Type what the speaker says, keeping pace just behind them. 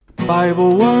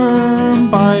Bible Worm,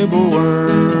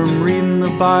 reading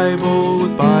the Bible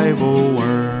with Bible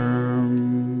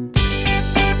Worm.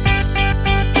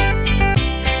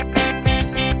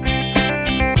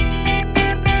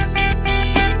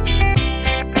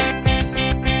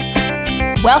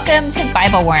 Welcome to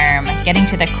Bible Worm, getting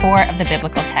to the core of the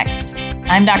biblical text.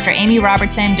 I'm Dr. Amy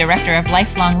Robertson, Director of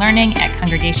Lifelong Learning at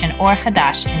Congregation Or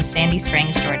Hadash in Sandy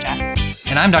Springs, Georgia.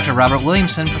 And I'm Dr. Robert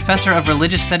Williamson, Professor of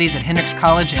Religious Studies at Hendrix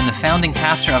College and the founding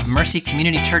pastor of Mercy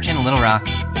Community Church in Little Rock.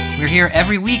 We're here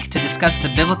every week to discuss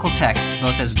the biblical text,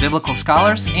 both as biblical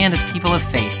scholars and as people of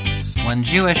faith, one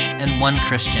Jewish and one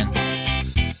Christian.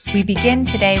 We begin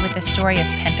today with the story of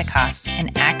Pentecost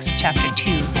in Acts chapter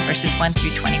 2, verses 1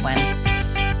 through 21.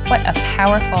 What a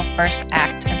powerful first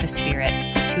act of the Spirit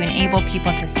to enable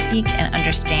people to speak and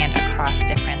understand across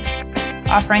difference,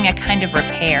 offering a kind of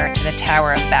repair to the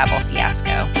Tower of Babel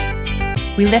fiasco.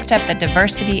 We lift up the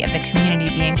diversity of the community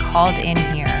being called in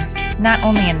here, not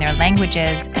only in their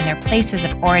languages and their places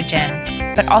of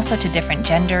origin, but also to different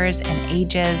genders and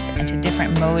ages and to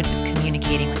different modes of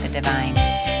communicating with the divine.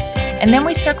 And then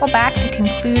we circle back to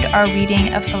conclude our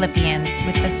reading of Philippians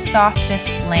with the softest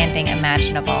landing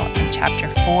imaginable in chapter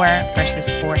 4,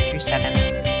 verses 4 through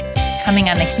 7. Coming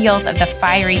on the heels of the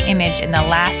fiery image in the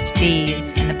last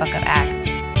days in the book of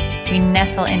Acts, we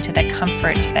nestle into the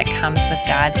comfort that comes with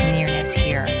God's nearness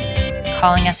here,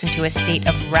 calling us into a state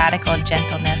of radical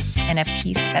gentleness and a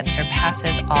peace that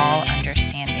surpasses all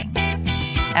understanding.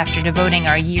 After devoting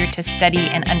our year to study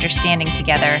and understanding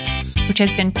together, which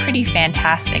has been pretty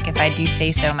fantastic if I do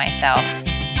say so myself,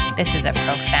 this is a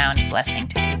profound blessing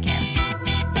to take in.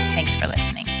 Thanks for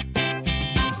listening.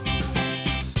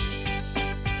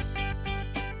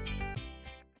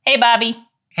 Hey, Bobby.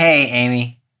 Hey,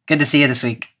 Amy. Good to see you this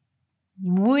week.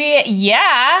 We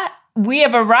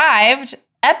have arrived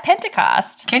at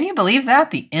Pentecost. Can you believe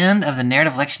that? The end of the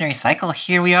narrative lectionary cycle.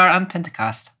 Here we are on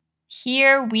Pentecost.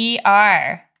 Here we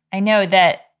are. I know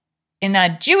that in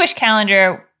the Jewish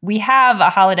calendar, we have a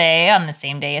holiday on the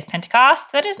same day as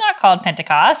Pentecost that is not called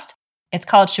Pentecost. It's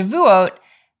called Shavuot,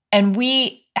 and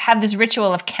we have this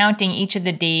ritual of counting each of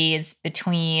the days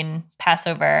between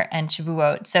Passover and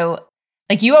Shavuot. So,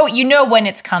 like you know when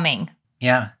it's coming.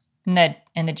 Yeah. In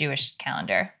the Jewish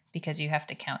calendar, because you have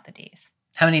to count the days.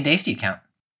 How many days do you count?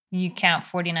 You count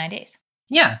 49 days.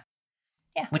 Yeah.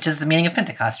 Yeah. Which is the meaning of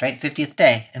Pentecost, right? 50th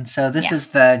day. And so this is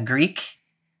the Greek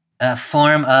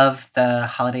form of the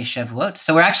holiday Shavuot.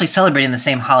 So we're actually celebrating the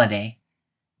same holiday.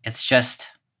 It's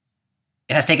just,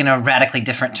 it has taken a radically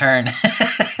different turn.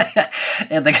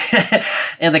 in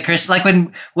the Christian, like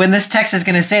when this text is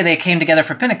going to say they came together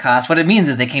for Pentecost, what it means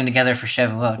is they came together for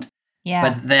Shavuot. Yeah.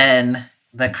 But then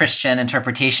the Christian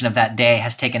interpretation of that day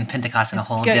has taken Pentecost in a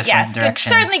whole different direction. It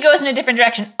certainly goes in a different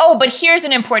direction. Oh, but here's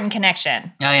an important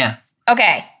connection. Oh, yeah.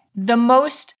 Okay. The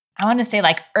most, I want to say,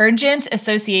 like, urgent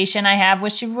association I have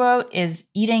with Shavuot is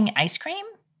eating ice cream.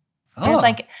 Oh. There's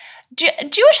like, Jewish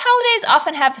holidays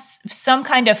often have some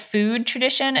kind of food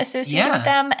tradition associated with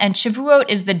them, and Shavuot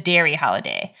is the dairy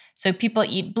holiday. So people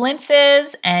eat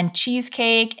blintzes and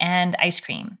cheesecake and ice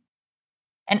cream.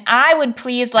 And I would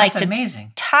please like to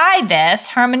tie this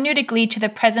hermeneutically to the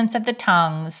presence of the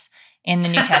tongues in the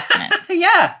New Testament.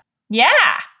 Yeah. Yeah.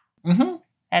 Mm-hmm.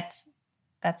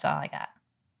 That's all I got.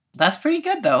 That's pretty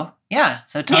good, though. Yeah.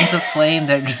 So tongues of flame,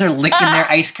 they're licking their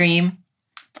ice cream.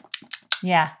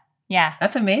 Yeah. Yeah.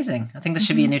 That's amazing. I think this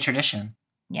should be a new tradition.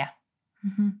 Yeah.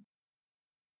 Mm-hmm.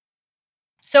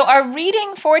 So our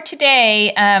reading for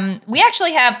today, we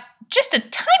actually have just a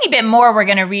tiny bit more we're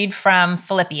going to read from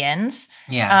Philippians,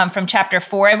 from chapter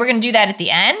 4. We're going to do that at the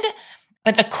end.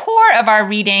 But the core of our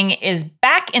reading is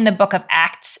back in the book of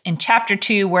Acts in chapter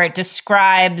 2, where it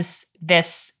describes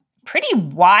this pretty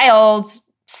wild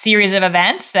series of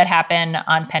events that happen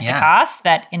on Pentecost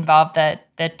that involve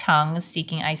the tongues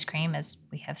seeking ice cream, as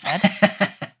we have said.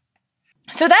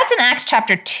 So that's in Acts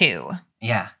chapter 2.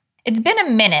 Yeah. It's been a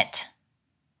minute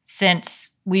since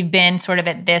we've been sort of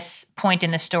at this point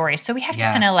in the story. So we have to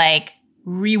kind of like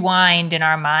rewind in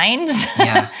our minds.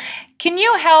 Yeah. Can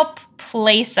you help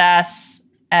place us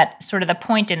at sort of the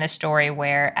point in the story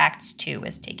where Acts 2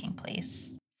 is taking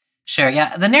place? Sure,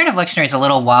 yeah. The narrative lectionary is a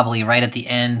little wobbly right at the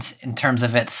end in terms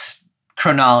of its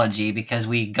chronology, because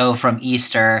we go from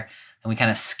Easter and we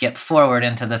kind of skip forward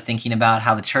into the thinking about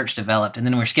how the church developed. And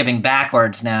then we're skipping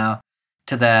backwards now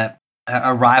to the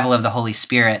arrival of the Holy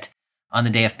Spirit on the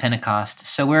day of Pentecost.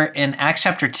 So we're in Acts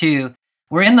chapter 2.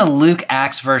 We're in the Luke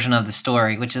Acts version of the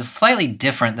story, which is slightly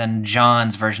different than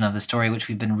John's version of the story, which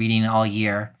we've been reading all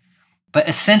year. But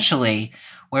essentially,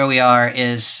 where we are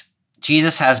is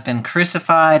Jesus has been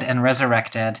crucified and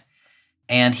resurrected,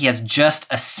 and he has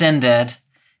just ascended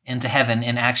into heaven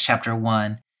in Acts chapter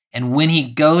 1. And when he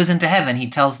goes into heaven, he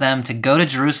tells them to go to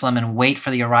Jerusalem and wait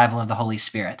for the arrival of the Holy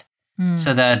Spirit.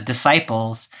 So the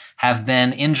disciples have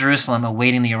been in Jerusalem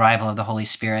awaiting the arrival of the Holy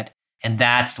Spirit. And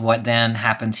that's what then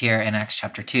happens here in Acts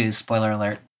chapter 2. Spoiler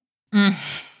alert.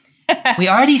 We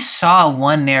already saw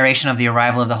one narration of the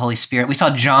arrival of the Holy Spirit. We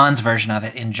saw John's version of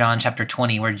it in John chapter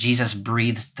 20, where Jesus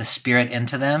breathes the Spirit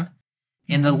into them.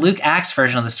 In the Luke Acts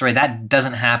version of the story, that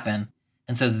doesn't happen.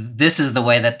 And so this is the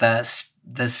way that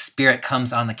the Spirit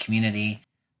comes on the community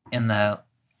in the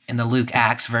Luke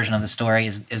Acts version of the story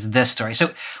is this story.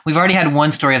 So we've already had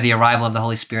one story of the arrival of the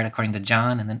Holy Spirit according to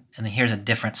John, and then here's a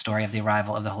different story of the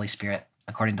arrival of the Holy Spirit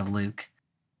according to Luke.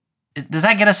 Does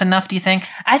that get us enough, do you think?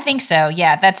 I think so.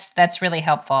 Yeah, that's really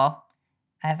helpful.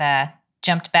 I've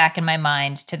jumped back in my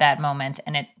mind to that moment,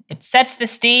 and it sets the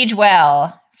stage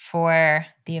well for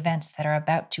the events that are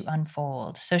about to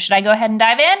unfold. So should I go ahead and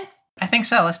dive in? I think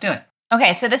so. Let's do it.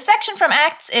 Okay, so the section from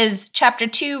Acts is chapter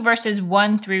 2, verses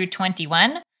 1 through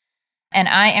 21, and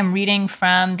I am reading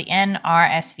from the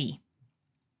NRSV.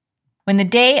 When the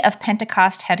day of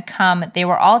Pentecost had come, they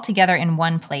were all together in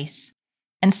one place.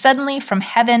 And suddenly from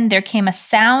heaven there came a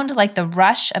sound like the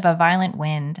rush of a violent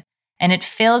wind, and it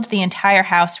filled the entire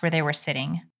house where they were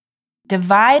sitting.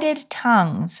 Divided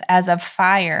tongues as of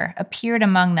fire appeared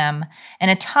among them,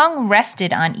 and a tongue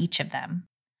rested on each of them.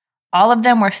 All of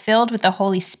them were filled with the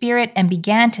Holy Spirit and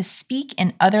began to speak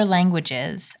in other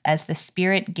languages as the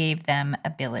Spirit gave them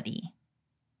ability.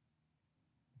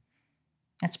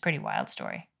 That's a pretty wild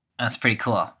story. That's pretty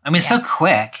cool. I mean, it's so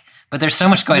quick, but there's so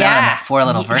much going on in that 4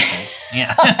 little verses.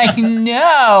 Yeah.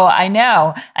 I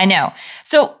know.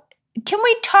 So can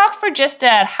we talk for just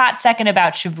a hot second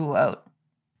about Shavuot?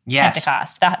 Yes.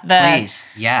 Pentecost. Please.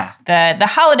 Yeah. The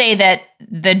holiday that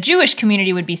the Jewish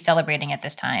community would be celebrating at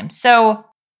this time. So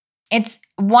it's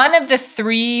one of the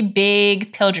 3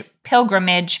 big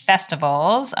pilgrimage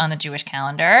festivals on the Jewish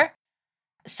calendar.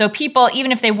 So people,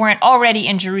 even if they weren't already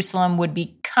in Jerusalem, would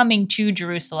be coming to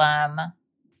Jerusalem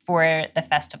for the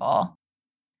festival.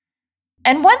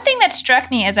 And one thing that struck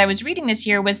me as I was reading this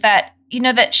year was that,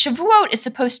 that Shavuot is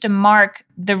supposed to mark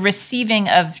the receiving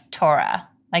of Torah.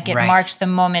 Like it marks the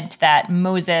moment that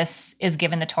Moses is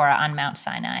given the Torah on Mount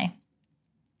Sinai.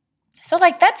 So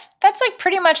that's like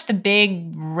pretty much the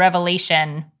big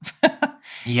revelation.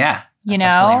 Yeah. That's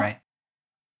absolutely right.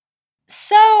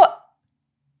 So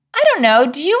I don't know.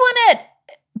 Do you want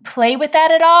to play with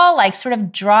that at all? Like sort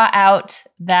of draw out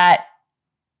that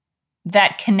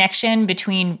connection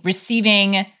between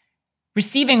receiving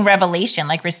revelation,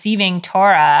 like receiving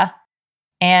Torah,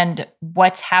 and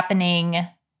what's happening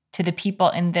to the people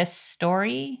in this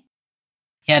story?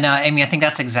 Yeah, no, I mean, I think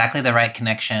that's exactly the right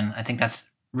connection. I think that's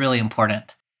really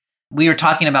important. We were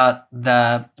talking about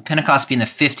the Pentecost being the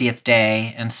 50th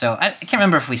day, and so I can't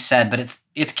remember if we said, but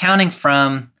it's counting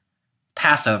from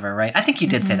Passover, right? I think you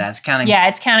did say that. It's counting. Yeah,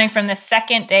 it's counting from the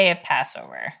second day of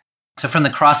Passover. So from the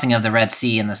crossing of the Red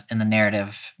Sea in the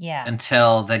narrative,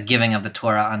 until the giving of the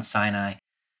Torah on Sinai,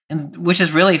 and which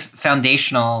is really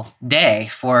foundational day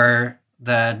for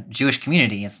the Jewish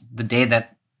community. It's the day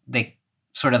that they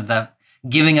sort of the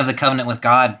giving of the covenant with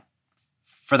God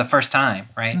for the first time,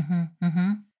 right?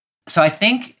 So I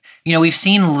think, we've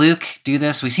seen Luke do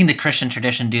this. We've seen the Christian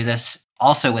tradition do this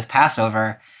also with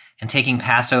Passover, and taking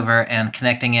Passover and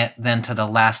connecting it then to the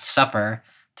Last Supper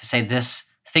to say this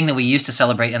thing that we used to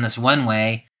celebrate in this one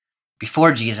way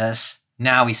before Jesus,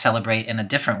 now we celebrate in a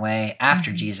different way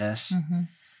after Jesus.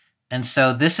 And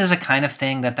so this is a kind of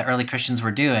thing that the early Christians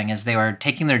were doing, is they were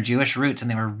taking their Jewish roots and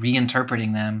they were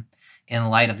reinterpreting them in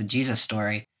light of the Jesus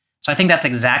story. So I think that's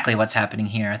exactly what's happening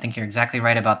here. I think you're exactly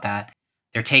right about that.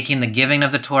 They're taking the giving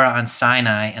of the Torah on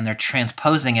Sinai and they're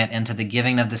transposing it into the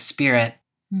giving of the Spirit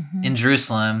in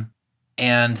Jerusalem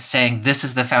and saying this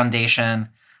is the foundation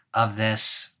of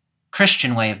this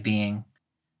Christian way of being.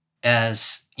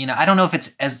 As, I don't know if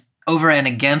it's as over and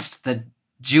against the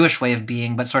Jewish way of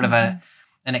being, but sort of an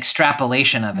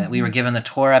extrapolation of it. We were given the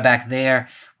Torah back there.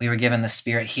 We were given the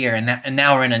Spirit here. And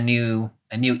now we're in a new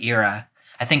era.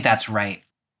 I think that's right.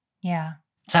 Yeah.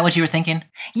 Is that what you were thinking?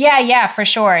 Yeah, for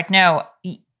sure. No,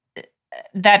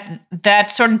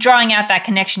 that sort of drawing out that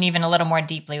connection even a little more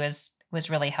deeply was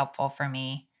really helpful for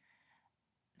me.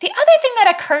 The other thing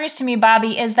that occurs to me,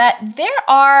 Bobby, is that there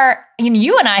are,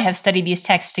 you and I have studied these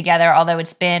texts together, although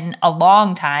it's been a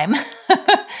long time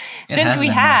since we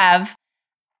have.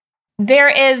 There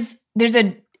are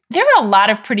a lot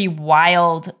of pretty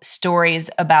wild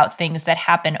stories about things that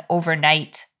happen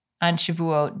overnight on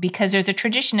Shavuot, because there's a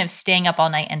tradition of staying up all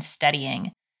night and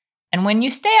studying. And when you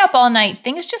stay up all night,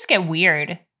 things just get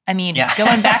weird. I mean, Yeah.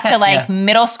 going back to like Yeah.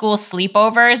 middle school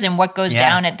sleepovers and what goes Yeah.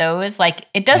 down at those, like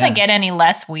it doesn't Yeah. get any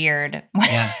less weird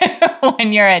Yeah.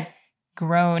 when you're a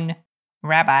grown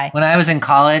rabbi. When I was in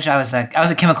college, I was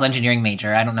a chemical engineering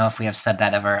major. I don't know if we have said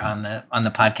that ever on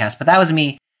the podcast, but that was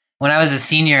me. When I was a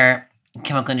senior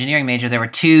chemical engineering major, there were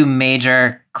 2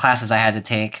 major classes I had to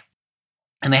take,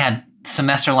 and they had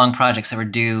semester-long projects that were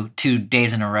due 2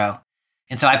 days in a row.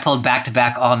 And so I pulled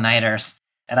back-to-back all-nighters.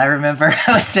 And I remember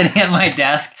I was sitting at my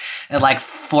desk at like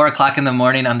 4 o'clock in the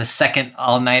morning on the second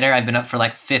all-nighter. I'd been up for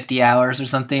like 50 hours or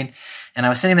something. And I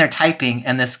was sitting there typing,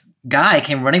 and this guy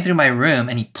came running through my room,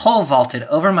 and he pole vaulted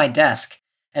over my desk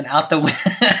and out the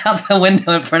out the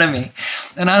window in front of me.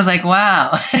 And I was like,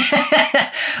 wow,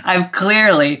 I'm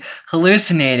clearly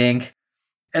hallucinating.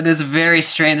 It is very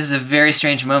strange. This is a very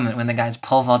strange moment when the guy's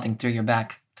pole vaulting through your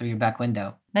back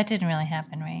window. That didn't really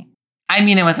happen, right? I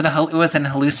mean, it was an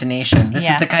hallucination. This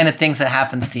Yeah. is the kind of things that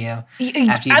happens to you.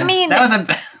 After you've I been- mean, that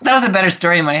was a better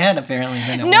story in my head apparently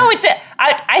than it no, was.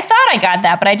 I thought I got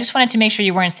that, but I just wanted to make sure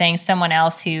you weren't saying someone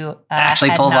else who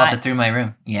Actually had pole not- vaulted through my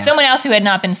room. Yeah. Someone else who had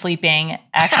not been sleeping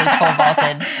actually pole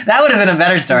vaulted. That would have been a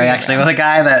better story, actually, with a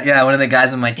guy one of the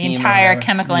guys on my The team. or entire whatever.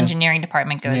 chemical Yeah. engineering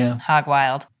department goes Yeah. hog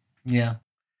wild. Yeah.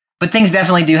 But things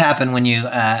definitely do happen when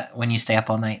you stay up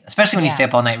all night, especially when you Yeah. stay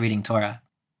up all night reading Torah.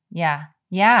 Yeah.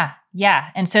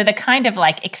 And so the kind of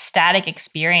like ecstatic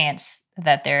experience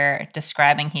that they're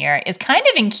describing here is kind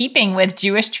of in keeping with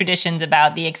Jewish traditions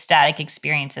about the ecstatic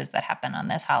experiences that happen on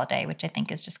this holiday, which I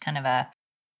think is just kind of a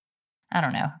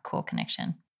cool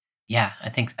connection. Yeah, I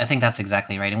think that's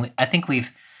exactly right. And I think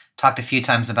we've talked a few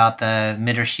times about the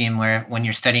Midrashim where when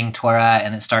you're studying Torah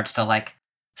and it starts to like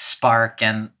spark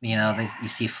and, you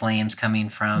see flames coming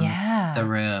from the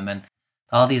room and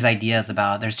all these ideas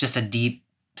about there's just a deep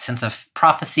sense of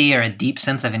prophecy or a deep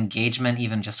sense of engagement,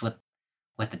 even just with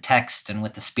the text and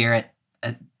with the spirit.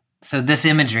 So this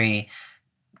imagery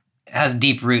has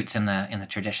deep roots in the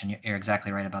tradition. You're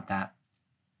exactly right about that.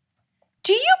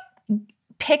 Do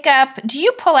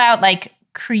you pull out like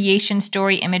creation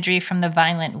story imagery from the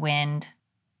violent wind?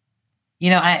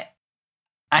 I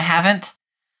haven't,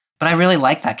 but I really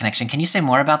like that connection. Can you say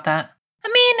more about that? I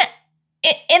mean,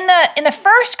 in the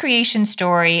first creation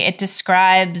story, it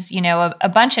describes, a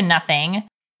bunch of nothing.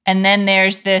 And then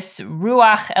there's this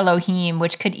Ruach Elohim,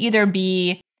 which could either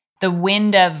be the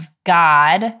wind of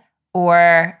God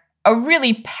or a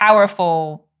really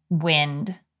powerful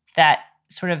wind that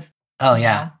sort of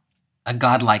A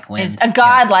godlike wind. is a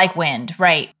godlike wind,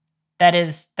 right? That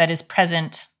is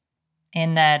present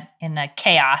in the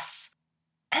chaos.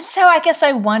 And so I guess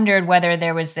I wondered whether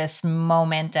there was this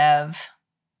moment of,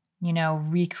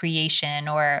 recreation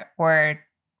or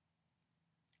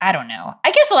I don't know.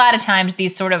 I guess a lot of times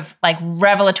these sort of like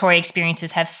revelatory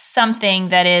experiences have something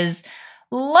that is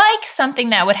like something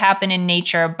that would happen in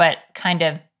nature, but kind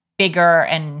of bigger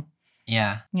and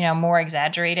more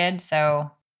exaggerated.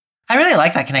 So I really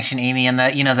like that connection, Amy, and the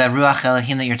Ruach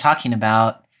Elohim that you're talking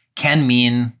about can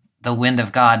mean the wind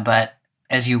of God, but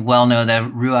as you well know, the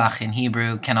Ruach in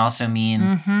Hebrew can also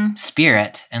mean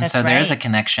spirit. And That's so there is a right.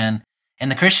 connection. And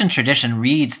the Christian tradition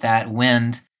reads that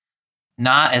wind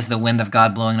not as the wind of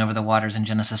God blowing over the waters in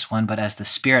Genesis 1, but as the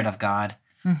Spirit of God.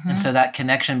 And so that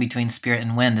connection between spirit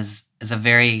and wind is a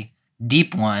very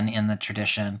deep one in the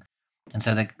tradition. And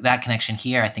so that connection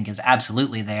here, I think, is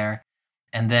absolutely there.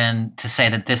 And then to say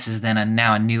that this is then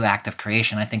now a new act of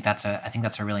creation, I think that's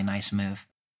a really nice move.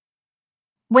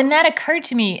 when that occurred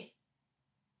to me,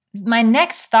 my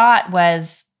next thought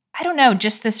was, I don't know,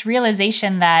 just this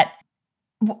realization that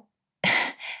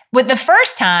with the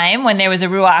first time when there was a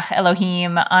Ruach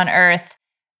Elohim on earth,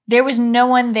 there was no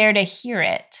one there to hear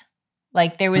it.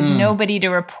 Like there was nobody to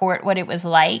report what it was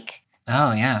like.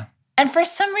 Oh, yeah. And for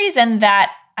some reason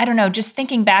that, I don't know, just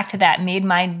thinking back to that made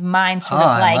my mind sort of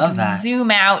I love like that.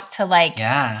 zoom out to like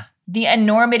the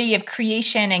enormity of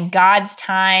creation and God's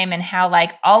time and how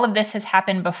like all of this has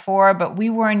happened before, but we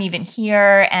weren't even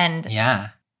here. And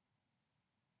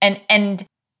and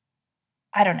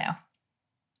I don't know.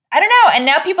 And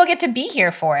now people get to be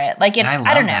here for it. Like it's,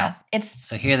 I don't know. that. It's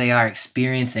So here they are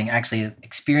experiencing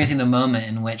the moment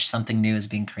in which something new is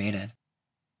being created.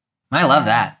 I love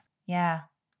that. Yeah.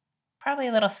 Probably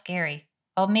a little scary.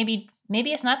 Well, maybe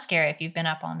it's not scary if you've been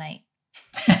up all night.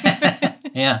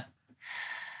 Yeah.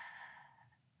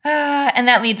 And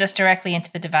that leads us directly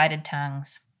into the divided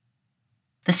tongues.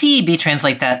 The CEB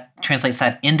translates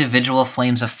that individual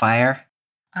flames of fire,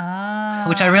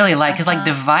 which I really like. Because like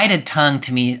divided tongue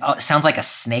to me sounds like a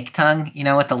snake tongue, you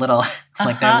know, with the little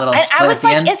like their little split I was at the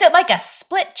like, end. is it like a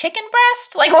split chicken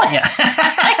breast? Like what?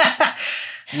 Yeah.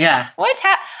 Yeah. Oh,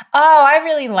 I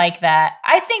really like that.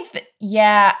 I think that,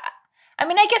 yeah. I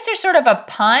mean, I guess there's sort of a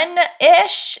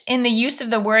pun-ish in the use of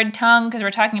the word tongue because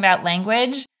we're talking about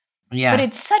language. Yeah. But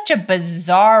it's such a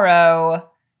bizarro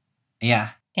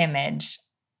yeah. image.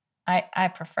 I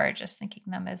prefer just thinking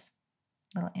them as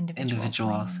little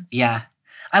individuals. Brains. Yeah.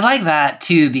 I like that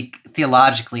too,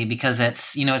 theologically, because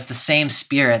it's, it's the same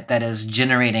spirit that is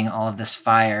generating all of this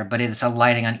fire, but it's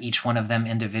alighting on each one of them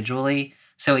individually.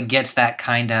 So it gets that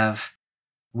kind of,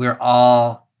 we're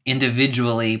all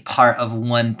individually part of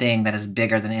one thing that is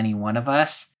bigger than any one of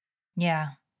us.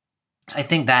 Yeah. So I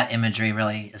think that imagery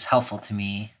really is helpful to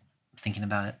me, thinking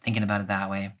about it that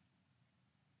way.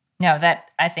 No,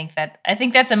 I think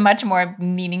that's a much more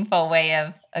meaningful way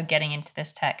of getting into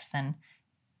this text than,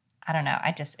 I don't know.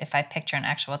 If I picture an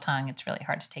actual tongue, it's really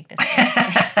hard to take this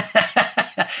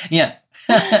seriously. Yeah.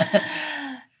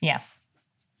 Yeah.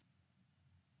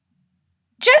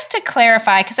 Just to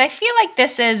clarify, because I feel like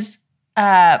this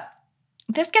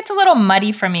gets a little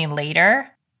muddy for me later.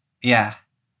 Yeah.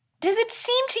 Does it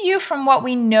seem to you from what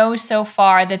we know so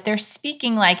far that they're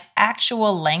speaking like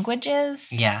actual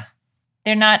languages? Yeah.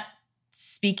 They're not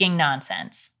speaking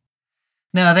nonsense.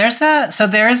 No, there is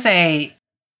a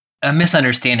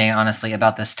misunderstanding, honestly,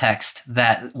 about this text,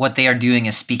 that what they are doing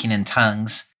is speaking in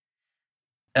tongues,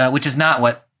 which is not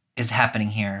what is happening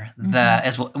here.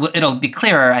 Mm-hmm. It'll be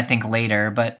clearer, I think,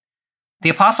 later, but the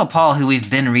Apostle Paul, who we've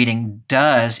been reading,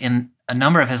 does, in a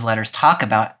number of his letters, talk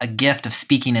about a gift of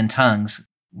speaking in tongues,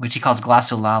 which he calls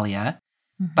glossolalia,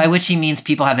 by which he means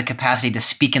people have the capacity to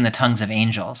speak in the tongues of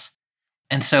angels.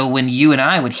 And so when you and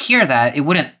I would hear that, it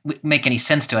wouldn't make any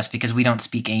sense to us because we don't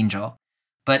speak angel.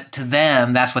 But to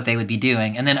them, that's what they would be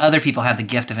doing. And then other people have the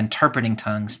gift of interpreting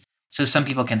tongues. So some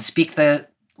people can speak the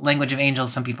language of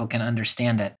angels, some people can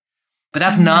understand it. But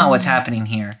that's not what's happening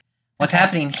here. What's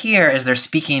happening here is they're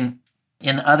speaking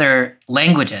in other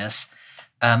languages.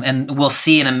 And we'll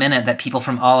see in a minute that people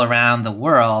from all around the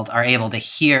world are able to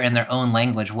hear in their own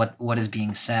language what is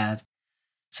being said.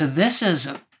 So this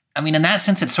is, in that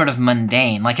sense, it's sort of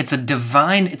mundane. Like it's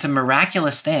a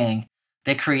miraculous thing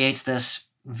that creates this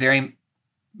very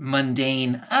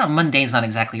mundane, mundane's not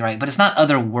exactly right, but it's not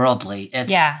otherworldly.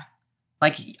 It's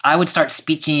like I would start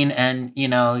speaking and,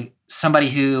 somebody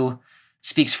who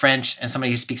speaks French and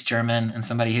somebody who speaks German and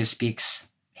somebody who speaks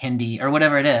Hindi or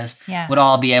whatever it is would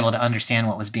all be able to understand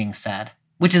what was being said,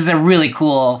 which is a really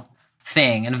cool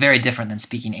thing and very different than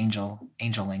speaking angel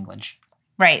language.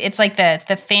 Right. It's like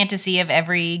the fantasy of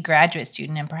every graduate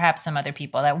student and perhaps some other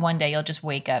people that one day you'll just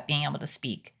wake up being able to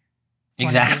speak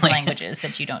one of these languages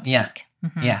that you don't speak. Yeah.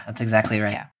 Mm-hmm. Yeah, that's exactly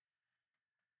right. Yeah.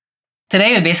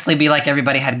 Today would basically be like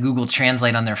everybody had Google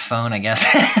Translate on their phone, I guess.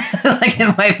 Like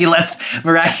it might be less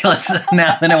miraculous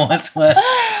now than it once was.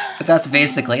 But that's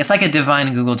basically, it's like a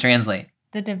divine Google Translate.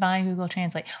 The divine Google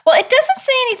Translate. Well, it doesn't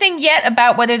say anything yet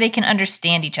about whether they can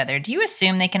understand each other. Do you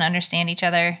assume they can understand each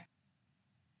other?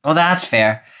 Well, that's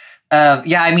fair.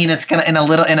 It's gonna in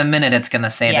a minute. It's gonna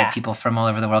say that people from all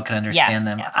over the world can understand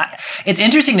them. Yes. It's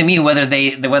interesting to me whether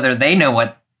they know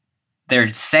what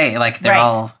they're saying. Like they're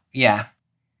all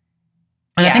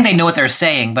And I think they know what they're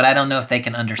saying, but I don't know if they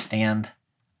can understand.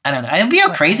 I don't know. It would be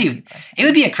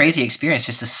a crazy experience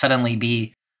just to suddenly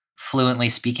be fluently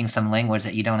speaking some language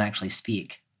that you don't actually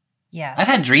speak. Yeah. I've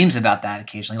had dreams about that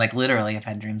occasionally. Like literally, I've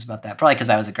had dreams about that. Probably because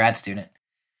I was a grad student.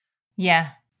 Yeah.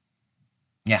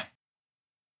 Yeah.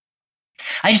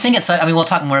 I just think we'll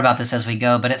talk more about this as we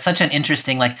go, but it's such an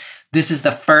interesting, this is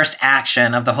the first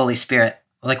action of the Holy Spirit.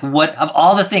 Like what, of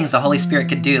all the things the Holy Spirit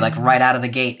could do, like right out of the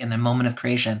gate in a moment of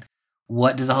creation,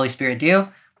 what does the Holy Spirit do?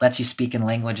 Lets you speak in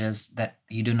languages that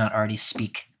you do not already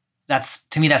speak.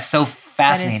 To me, that's so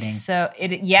fascinating. It's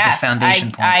a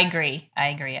foundation point. I agree.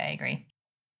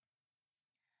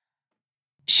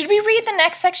 Should we read the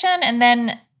next section and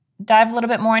then dive a little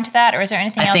bit more into that, or is there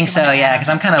anything else? I think so, yeah, because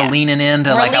I'm kind of leaning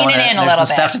into there's some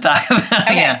stuff to talk about.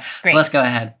 Okay, yeah, great. So let's go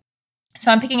ahead.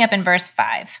 So I'm picking up in verse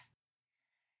 5.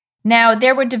 Now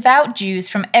there were devout Jews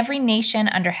from every nation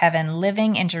under heaven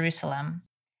living in Jerusalem.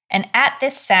 And at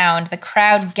this sound, the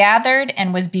crowd gathered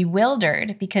and was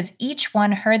bewildered because each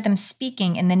one heard them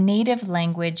speaking in the native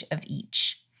language of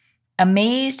each.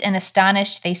 Amazed and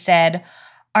astonished, they said,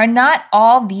 "Are not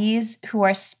all these who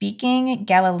are speaking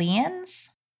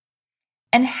Galileans?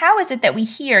 And how is it that we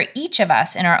hear each of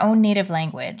us in our own native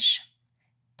language?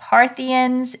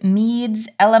 Parthians, Medes,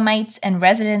 Elamites, and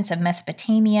residents of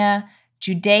Mesopotamia,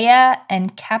 Judea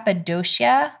and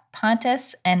Cappadocia,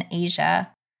 Pontus and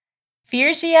Asia,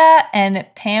 Phrygia and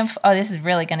this is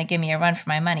really going to give me a run for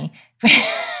my money.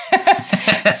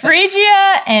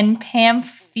 Phrygia and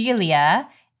Pamphylia,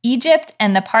 Egypt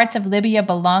and the parts of Libya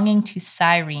belonging to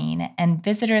Cyrene, and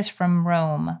visitors from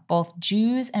Rome, both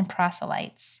Jews and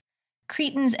proselytes.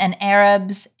 Cretans and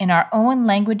Arabs, in our own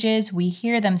languages, we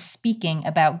hear them speaking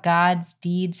about God's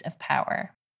deeds of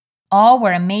power. All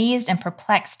were amazed and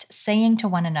perplexed, saying to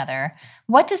one another,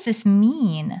 "What does this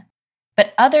mean?"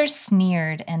 But others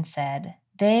sneered and said,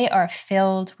 "They are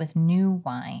filled with new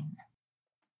wine."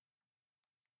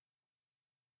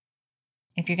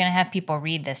 If you're going to have people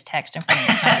read this text in front of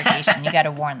the congregation, you got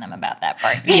to warn them about that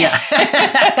part. Yeah.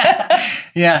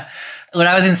 Yeah. When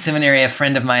I was in seminary, a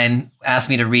friend of mine asked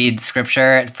me to read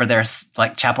scripture for their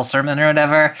like chapel sermon or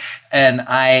whatever. And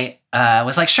I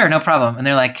was like, sure, no problem. And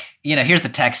they're like, here's the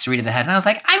text, read it ahead. And I was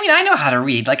like, I know how to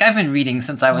read. Like I've been reading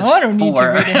since I was 4. I don't need to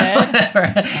read ahead.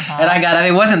 And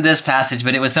it wasn't this passage,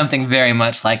 but it was something very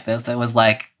much like this. That was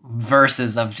like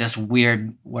verses of just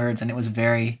weird words. And it was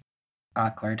very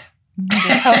awkward.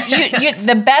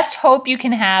 The best hope you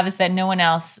can have is that no one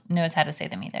else knows how to say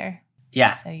them either.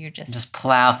 Yeah. So you're just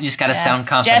plow. You just got to sound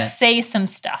confident. Just say some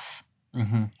stuff.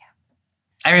 Mm-hmm.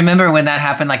 Yeah. I remember when that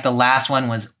happened, like the last one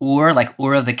was Ur, like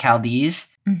Ur of the Chaldees.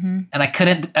 Mm-hmm.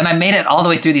 And I made it all the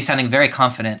way through these sounding very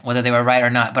confident, whether they were right or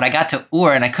not. But I got to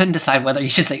Ur and I couldn't decide whether you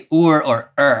should say Ur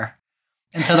or Ur.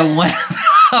 And so the one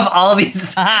of all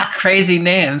these crazy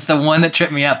names, the one that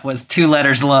tripped me up was 2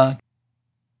 letters long.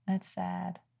 That's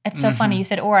sad. It's so funny. You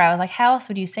said Ur. I was like, how else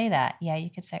would you say that? Yeah,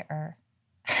 you could say Ur.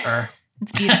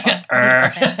 It's beautiful.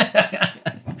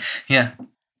 Yeah.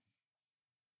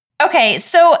 Okay,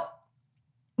 so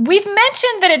we've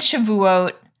mentioned that it's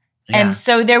Shavuot, and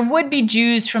so there would be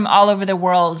Jews from all over the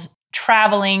world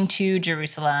traveling to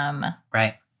Jerusalem.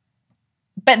 Right.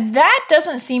 But that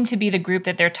doesn't seem to be the group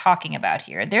that they're talking about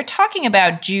here. They're talking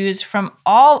about Jews from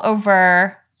all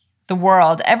over the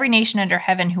world, every nation under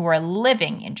heaven who are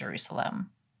living in Jerusalem.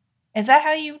 Is that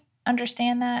how you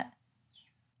understand that?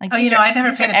 Like, I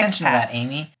never paid attention to that,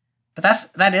 Amy. But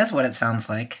that is what it sounds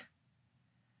like.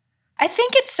 I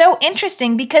think it's so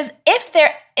interesting because if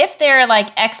they're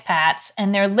like expats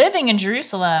and they're living in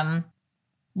Jerusalem,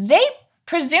 they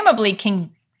presumably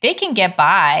can get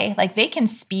by. Like they can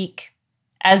speak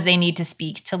as they need to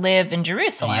speak to live in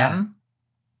Jerusalem. Yeah.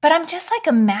 But I'm just like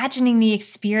imagining the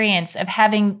experience of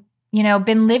having,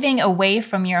 been living away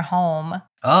from your home.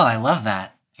 Oh, I love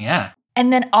that. Yeah.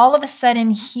 And then all of a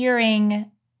sudden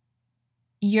hearing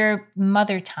your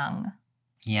mother tongue.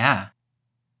 Yeah.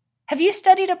 Have you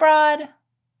studied abroad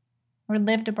or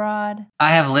lived abroad?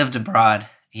 I have lived abroad.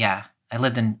 Yeah. I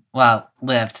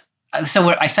lived. So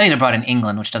I studied abroad in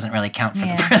England, which doesn't really count for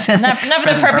the present. Not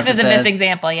for the purposes of this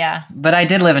example, yeah. But I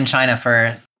did live in China for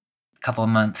a couple of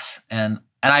months. And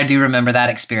I do remember that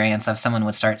experience of someone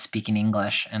would start speaking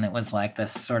English. And it was like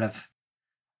this sort of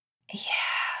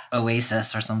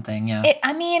oasis or something. Yeah.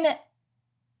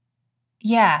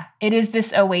 It is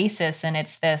this oasis. And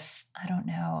it's this, I don't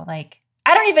know, like,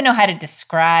 I don't even know how to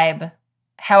describe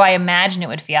how I imagine it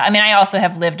would feel. I mean, I also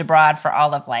have lived abroad for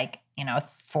all of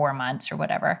 4 months or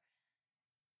whatever.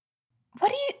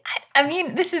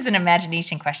 This is an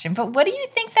imagination question, but what do you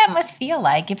think that must feel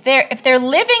like if they're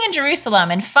living in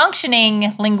Jerusalem and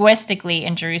functioning linguistically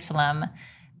in Jerusalem,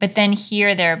 but then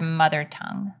hear their mother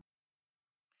tongue?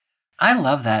 I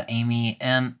love that, Amy.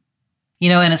 And,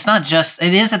 and it's not just,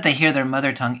 it is that they hear their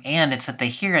mother tongue, and it's that they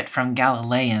hear it from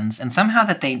Galileans, and somehow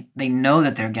that they know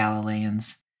that they're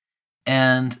Galileans.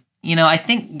 And, I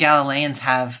think Galileans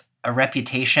have a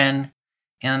reputation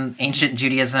in ancient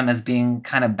Judaism as being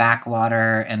kind of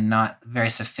backwater and not very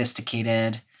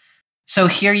sophisticated. So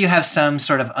here you have some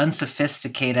sort of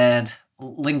unsophisticated,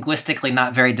 linguistically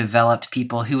not very developed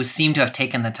people who seem to have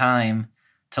taken the time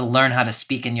to learn how to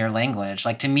speak in your language.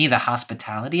 Like, to me, the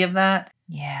hospitality of that.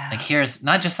 Yeah. Like, here's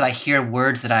not just that I hear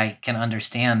words that I can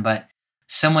understand, but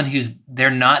someone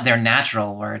they're not their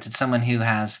natural words. It's someone who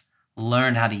has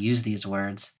learned how to use these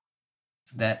words,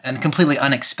 and completely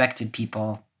unexpected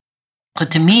people. So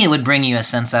to me, it would bring you a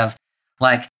sense of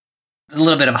like a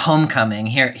little bit of homecoming.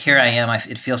 Here I am.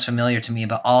 It feels familiar to me,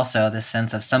 but also this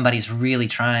sense of somebody's really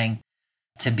trying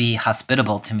to be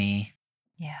hospitable to me.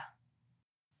 Yeah.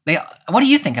 What do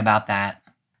you think about that?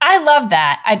 I love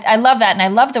that. I love that. And I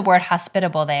love the word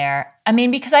hospitable there. I mean,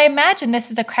 because I imagine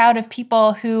this is a crowd of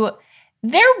people who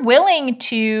they're willing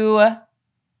to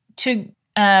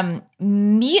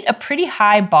meet a pretty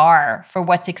high bar for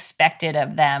what's expected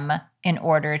of them in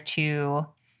order to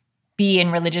be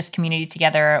in religious community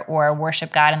together or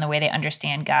worship God in the way they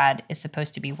understand God is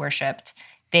supposed to be worshiped.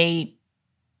 They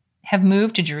have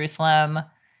moved to Jerusalem.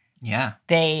 Yeah.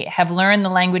 They have learned the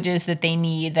languages that they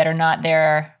need that are not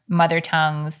their mother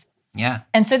tongues. Yeah.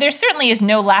 And so there certainly is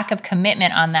no lack of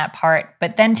commitment on that part,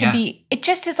 but then it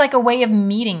just is like a way of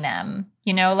meeting them.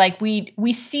 Like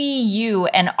we see you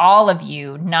and all of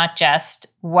you, not just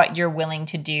what you're willing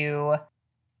to do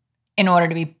in order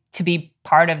to be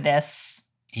part of this.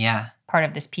 Yeah. Part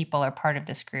of this people or part of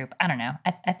this group. I don't know.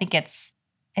 I think it's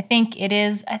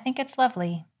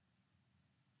lovely.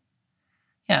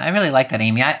 Yeah, I really like that,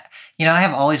 Amy. I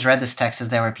have always read this text as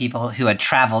there were people who had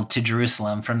traveled to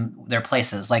Jerusalem from their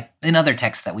places, like in other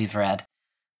texts that we've read.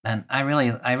 And I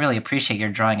really appreciate your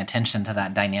drawing attention to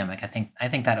that dynamic. I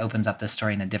think that opens up this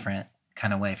story in a different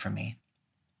kind of way for me.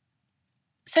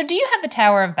 So do you have the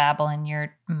Tower of Babel in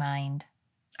your mind?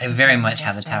 I very much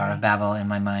have the Tower of Babel in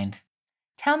my mind.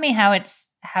 Tell me how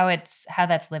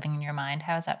that's living in your mind.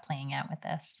 How is that playing out with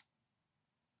this?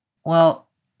 Well,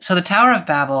 so the Tower of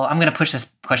Babel, I'm going to push this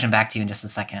question back to you in just a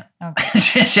second. Okay.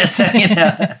 Just so you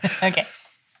know. Okay.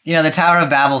 The Tower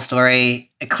of Babel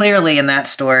story, clearly in that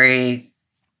story,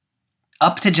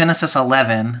 up to Genesis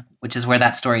 11, which is where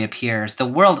that story appears, the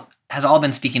world has all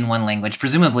been speaking one language.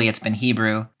 Presumably it's been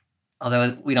Hebrew,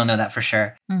 although we don't know that for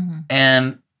sure. Mm-hmm.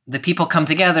 And the people come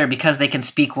together because they can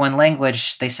speak one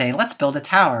language. They say, let's build a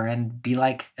tower and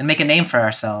make a name for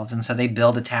ourselves. And so they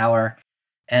build a tower,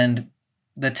 and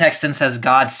the text then says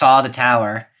God saw the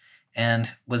tower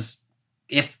and was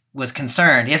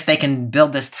concerned if they can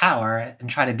build this tower and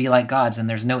try to be like gods, and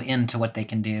there's no end to what they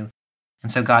can do.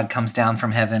 And so God comes down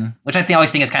from heaven, which I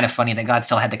always think is kind of funny that God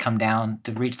still had to come down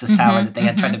to reach this tower that they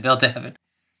had tried to build to heaven,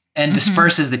 and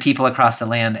disperses the people across the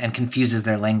land and confuses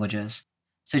their languages.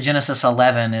 So Genesis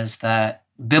 11 is the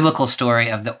biblical story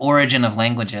of the origin of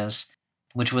languages,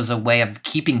 which was a way of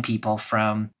keeping people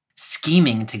from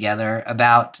scheming together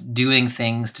about doing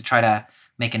things to try to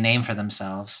make a name for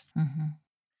themselves. Mm-hmm.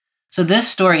 So this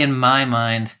story, in my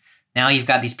mind, now you've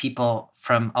got these people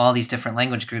from all these different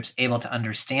language groups able to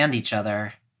understand each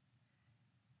other,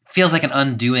 feels like an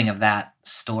undoing of that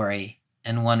story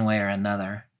in one way or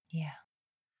another. Yeah.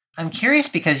 I'm curious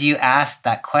because you asked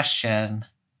that question.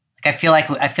 I feel like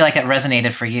it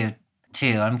resonated for you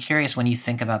too. I'm curious, when you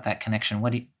think about that connection,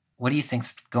 what do you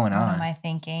think's going on? What am I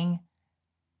thinking?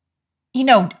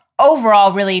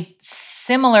 Overall, really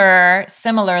similarly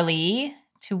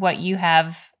to what you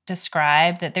have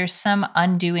described, that there's some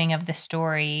undoing of the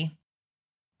story.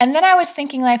 And then I was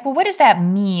thinking, like, well, what does that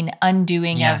mean?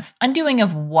 Undoing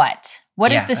of what? What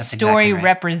does the story exactly right.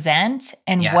 represent,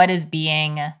 and what is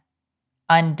being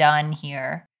undone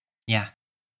here? Yeah.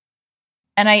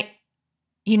 And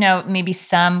maybe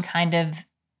some kind of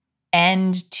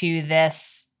end to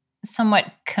this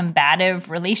somewhat combative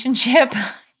relationship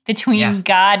between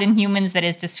God and humans that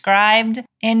is described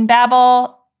in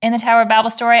Babel, in the Tower of Babel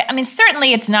story. I mean,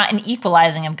 certainly it's not an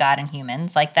equalizing of God and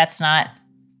humans. Like, that's not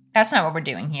what we're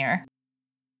doing here.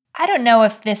 I don't know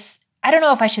if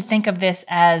I should think of this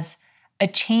as a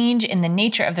change in the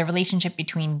nature of the relationship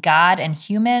between God and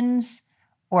humans,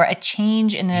 or a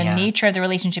change in the nature of the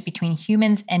relationship between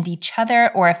humans and each other,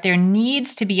 or if there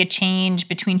needs to be a change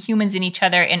between humans and each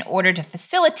other in order to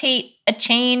facilitate a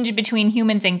change between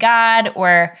humans and God.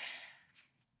 Or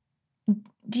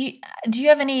do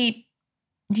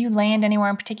you land anywhere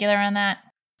in particular on that?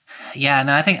 Yeah,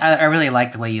 no, I think I really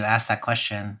like the way you asked that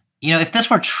question. If this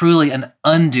were truly an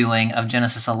undoing of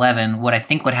Genesis 11, what I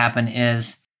think would happen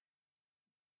is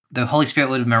the Holy Spirit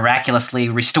would miraculously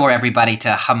restore everybody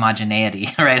to homogeneity,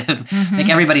 right? Mm-hmm. Make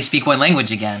everybody speak one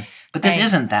language again. But this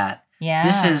isn't that. Yeah.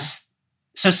 This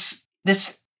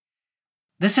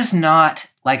is not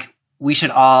like we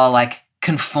should all like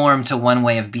conform to one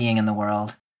way of being in the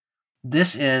world.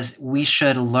 This is, we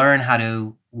should learn how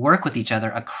to work with each other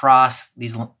across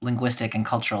these linguistic and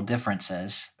cultural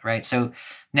differences, right? So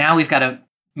now we've got a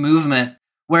movement.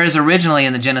 Whereas originally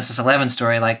in the Genesis 11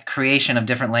 story, like creation of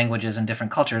different languages and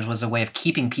different cultures was a way of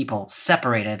keeping people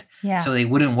separated so they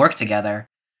wouldn't work together.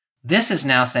 This is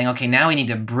now saying, okay, now we need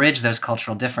to bridge those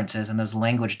cultural differences and those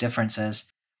language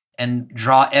differences and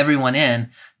draw everyone in,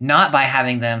 not by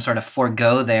having them sort of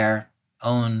forego their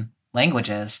own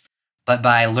languages, but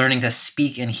by learning to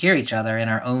speak and hear each other in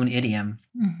our own idiom.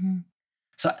 Mm-hmm.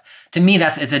 So to me,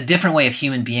 it's a different way of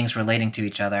human beings relating to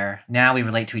each other. Now we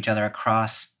relate to each other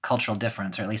across cultural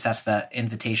difference, or at least that's the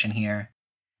invitation here.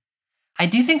 I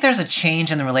do think there's a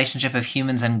change in the relationship of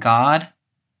humans and God.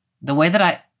 The way that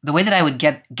I would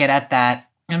get at that,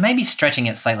 and maybe stretching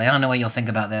it slightly, I don't know what you'll think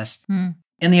about this. Mm.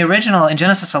 In the original, in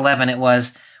Genesis 11, it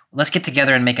was, let's get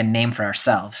together and make a name for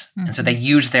ourselves. Mm-hmm. And so they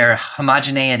used their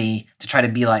homogeneity to try to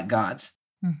be like gods.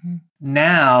 Mm-hmm.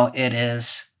 Now it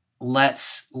is,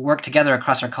 let's work together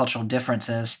across our cultural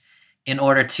differences in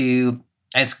order to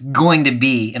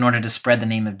spread the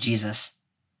name of Jesus.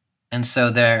 And so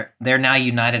they're now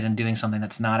united in doing something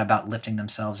that's not about lifting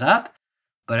themselves up,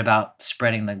 but about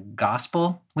spreading the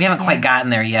gospel. We haven't quite gotten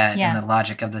there yet in the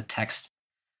logic of the text.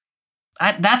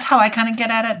 That's how I kind of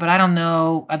get at it, but I don't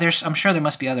know. I'm sure there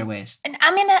must be other ways. And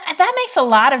I mean, that makes a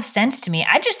lot of sense to me.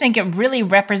 I just think it really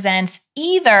represents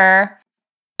either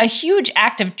a huge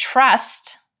act of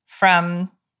trust from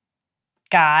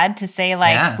God to say,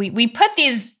 like, we put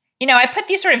these, I put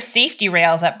these sort of safety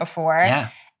rails up before, and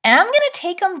I'm going to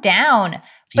take them down.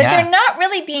 But they're not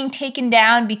really being taken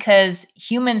down because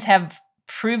humans have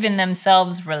proven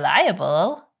themselves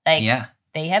reliable. Like,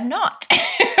 they have not.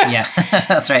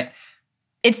 That's right.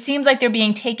 It seems like they're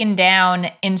being taken down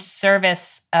in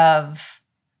service of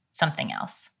something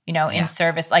else, in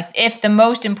service. Like, if the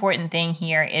most important thing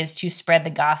here is to spread the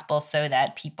gospel so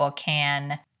that people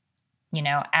can,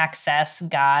 access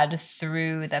God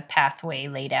through the pathway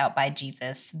laid out by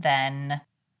Jesus, then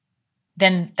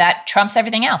that trumps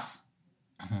everything else.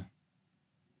 Mm-hmm.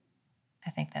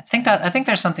 I think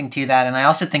there's something to that. And I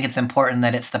also think it's important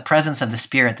that it's the presence of the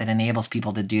Spirit that enables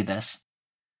people to do this.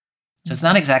 So it's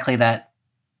not exactly that.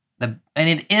 And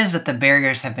it is that the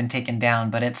barriers have been taken down,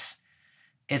 but it's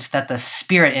that the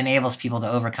Spirit enables people to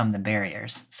overcome the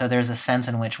barriers. So there's a sense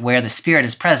in which where the Spirit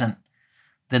is present,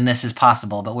 then this is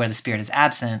possible, but where the Spirit is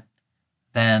absent,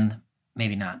 then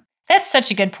maybe not. That's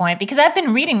such a good point, because I've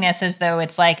been reading this as though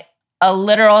it's like a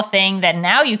literal thing that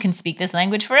now you can speak this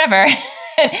language forever.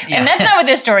 And that's not what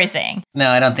this story is saying. No,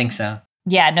 I don't think so.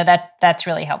 Yeah, no, that's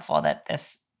really helpful that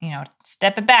this,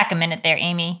 step it back a minute there,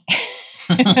 Amy.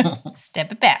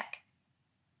 Step it back.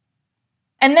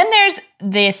 And then there's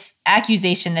this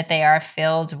accusation that they are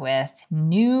filled with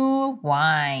new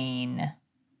wine.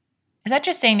 Is that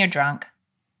just saying they're drunk?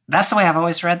 That's the way I've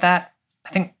always read that.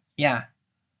 I think,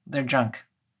 they're drunk.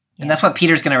 And that's what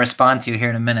Peter's going to respond to here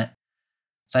in a minute.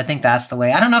 So I think that's the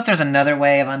way. I don't know if there's another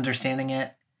way of understanding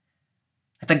it.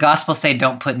 Like the Gospels say,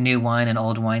 don't put new wine in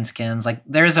old wineskins. Like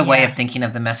there is a way of thinking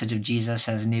of the message of Jesus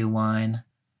as new wine.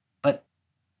 But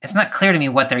it's not clear to me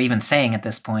what they're even saying at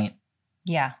this point.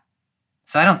 Yeah.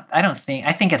 So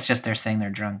I think it's just they're saying they're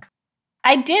drunk.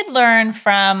 I did learn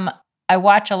I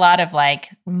watch a lot of like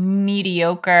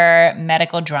mediocre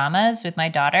medical dramas with my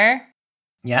daughter.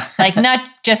 Yeah. Like not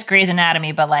just Grey's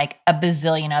Anatomy, but like a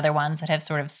bazillion other ones that have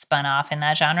sort of spun off in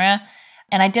that genre.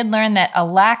 And I did learn that a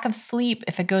lack of sleep,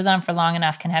 if it goes on for long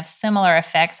enough, can have similar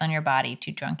effects on your body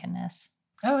to drunkenness.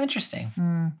 Oh, interesting.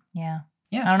 Yeah.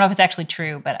 I don't know if it's actually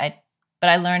true, but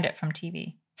I learned it from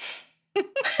TV.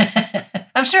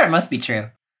 I'm sure it must be true.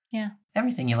 Yeah.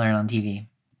 Everything you learn on TV.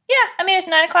 Yeah. I mean, it's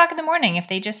 9:00 in the morning. If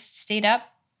they just stayed up,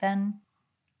 then.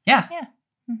 Yeah. Yeah.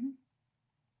 Mm-hmm.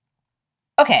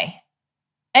 Okay.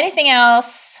 Anything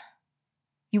else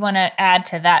you want to add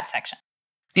to that section?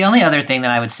 The only other thing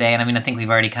that I would say, and I mean, I think we've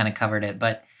already kind of covered it,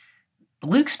 but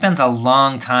Luke spends a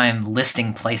long time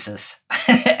listing places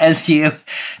as you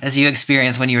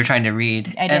experienced when you were trying to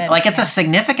read. I did. And it's a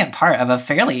significant part of a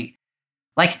fairly,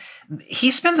 he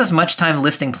spends as much time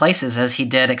listing places as he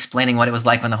did explaining what it was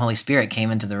like when the Holy Spirit came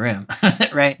into the room,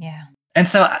 right? Yeah. And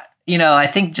so, I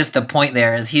think just the point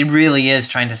there is he really is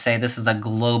trying to say this is a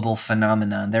global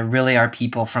phenomenon. There really are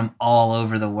people from all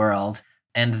over the world,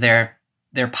 and they're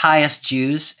pious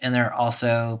Jews, and they're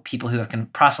also people who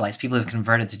have proselytes, people who have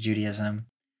converted to Judaism.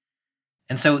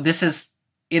 And so it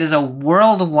is a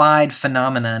worldwide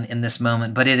phenomenon in this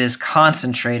moment, but it is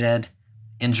concentrated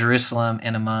in Jerusalem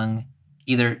and among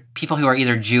either people who are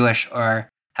either Jewish or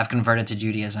have converted to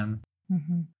Judaism.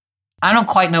 Mm-hmm. I don't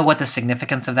quite know what the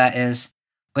significance of that is,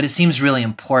 but it seems really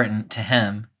important to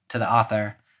him, to the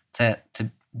author, to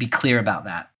be clear about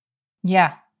that.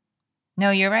 Yeah.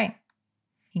 No, you're right.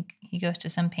 He goes to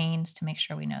some pains to make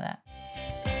sure we know that.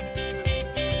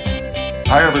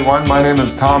 Hi, everyone. My name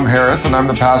is Tom Harris, and I'm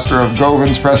the pastor of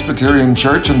Govans Presbyterian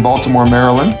Church in Baltimore,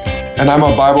 Maryland. And I'm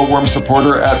a Bible Worm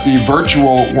supporter at the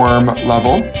virtual worm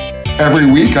level.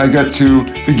 Every week, I get to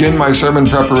begin my sermon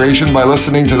preparation by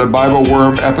listening to the Bible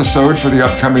Worm episode for the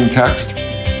upcoming text.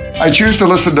 I choose to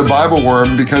listen to Bible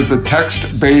Worm because the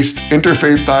text-based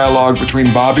interfaith dialogue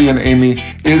between Bobby and Amy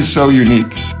is so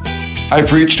unique. I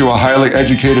preach to a highly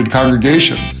educated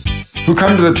congregation who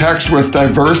come to the text with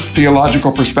diverse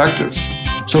theological perspectives.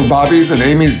 So Bobby's and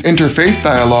Amy's interfaith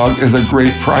dialogue is a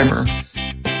great primer.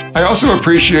 I also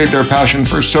appreciate their passion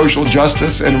for social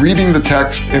justice and reading the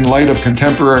text in light of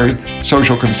contemporary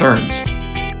social concerns.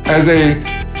 As a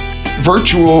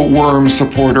virtual worm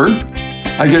supporter,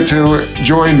 I get to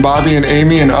join Bobby and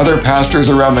Amy and other pastors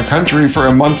around the country for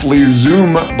a monthly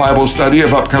Zoom Bible study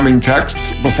of upcoming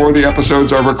texts before the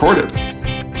episodes are recorded.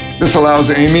 This allows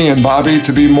Amy and Bobby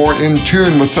to be more in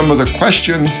tune with some of the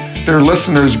questions their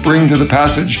listeners bring to the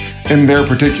passage in their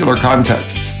particular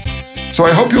contexts. So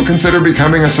I hope you'll consider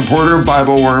becoming a supporter of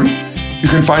Bible Worm. You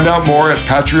can find out more at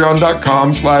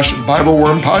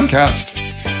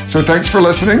patreon.com/BibleWormPodcast. So thanks for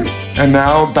listening. And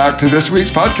now back to this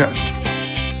week's podcast.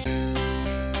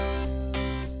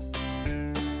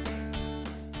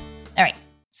 All right,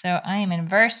 so I am in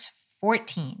verse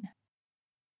 14.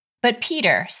 But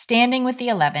Peter, standing with the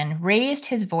 11, raised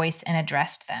his voice and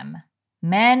addressed them.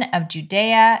 Men of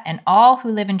Judea and all who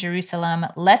live in Jerusalem,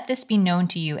 let this be known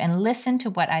to you and listen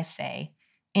to what I say.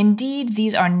 Indeed,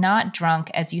 these are not drunk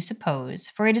as you suppose,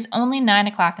 for it is only 9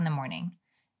 o'clock in the morning.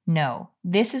 No,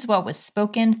 this is what was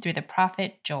spoken through the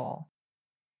prophet Joel.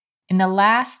 In the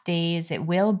last days it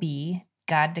will be,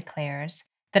 God declares,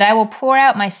 that I will pour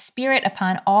out my spirit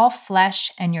upon all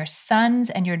flesh, and your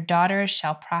sons and your daughters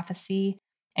shall prophesy,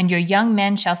 and your young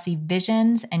men shall see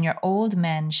visions, and your old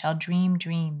men shall dream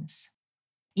dreams.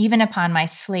 Even upon my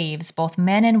slaves, both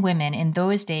men and women, in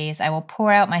those days I will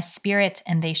pour out my spirit,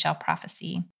 and they shall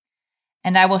prophesy.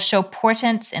 And I will show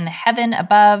portents in the heaven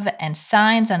above and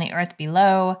signs on the earth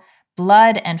below,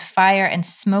 blood and fire and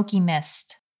smoky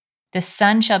mist. The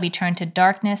sun shall be turned to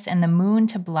darkness and the moon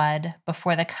to blood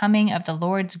before the coming of the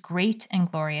Lord's great and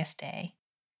glorious day.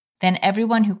 Then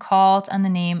everyone who calls on the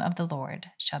name of the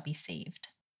Lord shall be saved.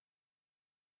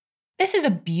 This is a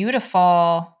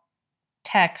beautiful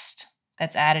text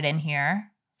that's added in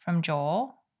here from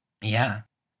Joel. Yeah.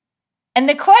 And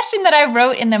the question that I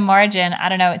wrote in the margin, I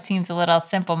don't know, it seems a little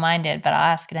simple-minded, but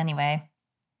I'll ask it anyway.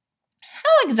 How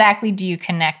exactly do you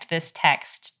connect this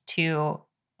text to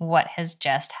what has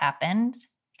just happened?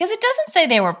 Because it doesn't say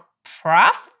they were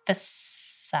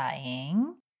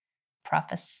prophesying.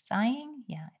 Prophesying?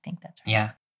 Yeah, I think that's right.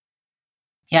 Yeah.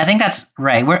 Yeah, I think that's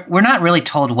right. We're not really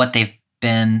told what they've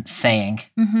been saying.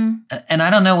 Mm-hmm. And I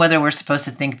don't know whether we're supposed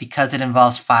to think because it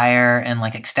involves fire and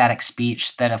like ecstatic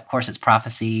speech that of course it's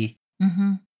prophecy.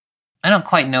 Mm-hmm. I don't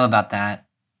quite know about that.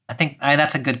 I think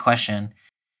that's a good question.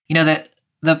 You know,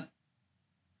 the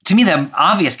to me the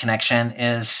obvious connection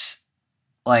is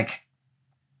like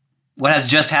what has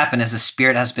just happened is the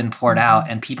Spirit has been poured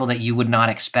out, and people that you would not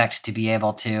expect to be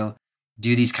able to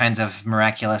do these kinds of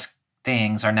miraculous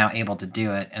things are now able to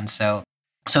do it. And so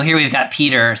here we've got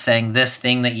Peter saying this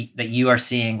thing that you are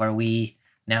seeing where we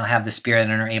now have the Spirit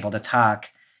and are able to talk.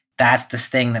 That's this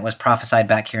thing that was prophesied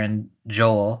back here in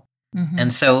Joel. Mm-hmm.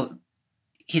 And so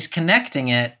he's connecting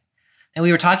it. And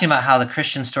we were talking about how the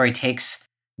Christian story takes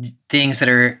things that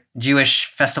are Jewish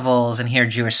festivals and here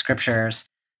Jewish scriptures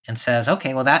and says,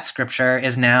 okay, well, that scripture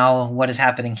is now what is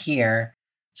happening here.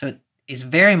 So he's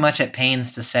very much at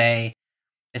pains to say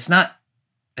it's not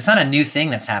a new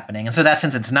thing that's happening. And so that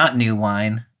sense, it's not new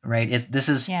wine, right? This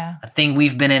is a thing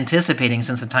we've been anticipating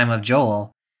since the time of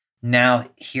Joel. Now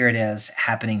here it is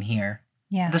happening here.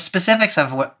 Yeah. The specifics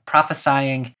of what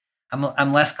prophesying,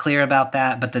 I'm less clear about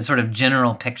that, but the sort of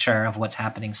general picture of what's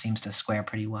happening seems to square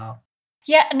pretty well.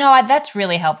 Yeah, no, that's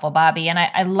really helpful, Bobby. And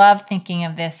I love thinking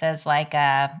of this as like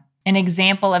an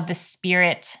example of the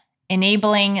Spirit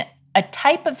enabling a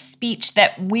type of speech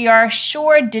that we are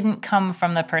sure didn't come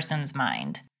from the person's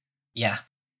mind. Yeah.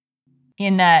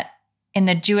 In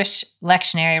the Jewish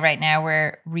lectionary right now,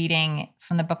 we're reading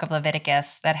from the book of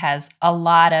Leviticus that has a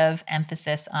lot of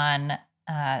emphasis on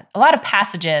a lot of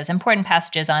passages, important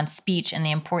passages on speech and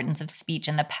the importance of speech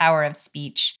and the power of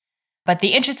speech. But the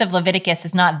interest of Leviticus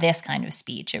is not this kind of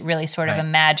speech. It really sort of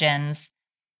imagines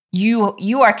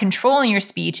you are controlling your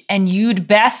speech, and you'd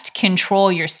best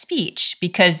control your speech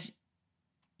because,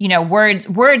 you know,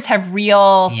 words have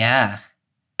real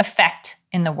effect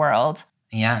in the world.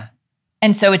 Yeah.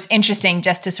 And so it's interesting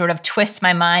just to sort of twist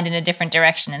my mind in a different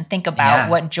direction and think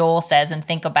about what Joel says and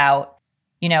think about,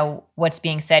 you know, what's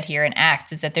being said here in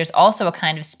Acts is that there's also a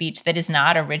kind of speech that is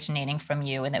not originating from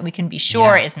you and that we can be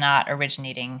sure is not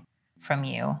originating from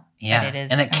you. Yeah. It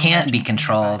is, and it can't be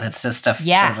controlled. It's just a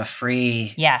sort of a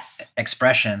free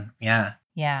expression. Yeah.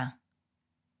 Yeah.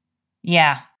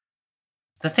 Yeah.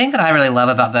 The thing that I really love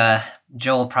about the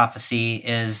Joel prophecy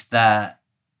is the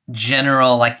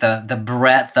general, like the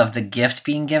breadth of the gift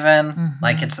being given. Mm-hmm.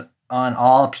 Like it's on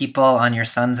all people, on your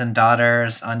sons and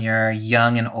daughters, on your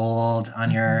young and old,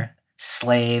 on your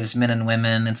slaves, men and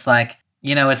women. It's like,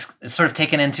 you know, it's sort of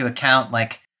taken into account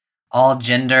like all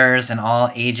genders and all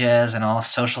ages and all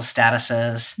social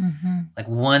statuses. Mm-hmm. Like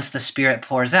once the Spirit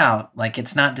pours out, like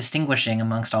it's not distinguishing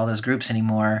amongst all those groups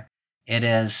anymore. It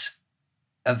is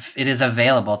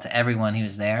available to everyone who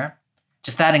is there.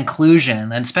 Just that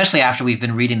inclusion, and especially after we've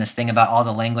been reading this thing about all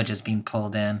the languages being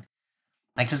pulled in.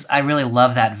 I really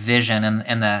love that vision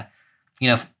and the, you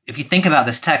know, if you think about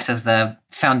this text as the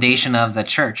foundation of the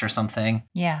church or something,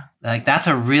 like that's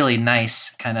a really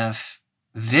nice kind of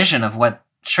vision of what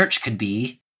church could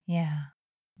be, Yeah.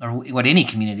 or what any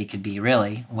community could be,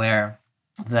 really, where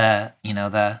the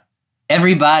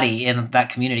everybody in that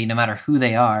community, no matter who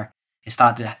they are, is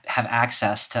thought to have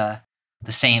access to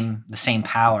the same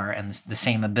power and the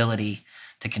same ability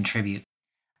to contribute.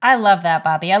 I love that,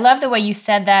 Bobby. I love the way you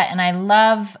said that. And I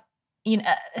love,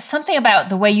 something about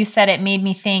the way you said it made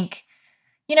me think,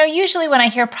 usually when I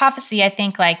hear prophecy, I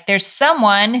think like there's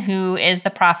someone who is the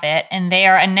prophet and they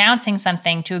are announcing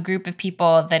something to a group of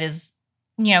people that is,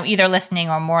 either listening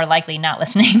or more likely not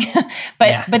listening.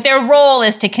 But their role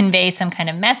is to convey some kind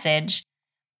of message.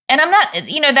 And I'm not,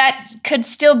 that could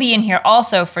still be in here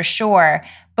also for sure.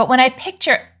 But when I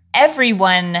picture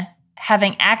everyone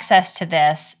having access to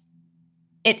this,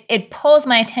 it pulls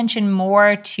my attention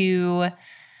more to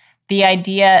the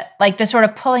idea, like the sort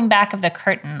of pulling back of the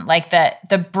curtain, like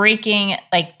the breaking,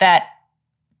 like that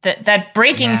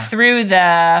breaking through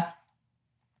the,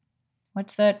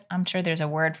 what's that? I'm sure there's a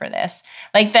word for this.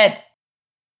 Like that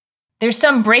there's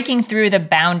some breaking through the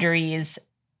boundaries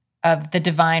of the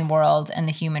divine world and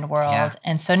the human world. Yeah.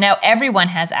 And so now everyone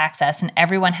has access and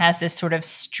everyone has this sort of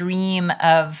stream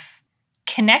of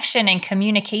connection and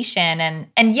communication.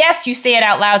 And yes, you say it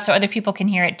out loud so other people can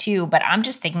hear it too, but I'm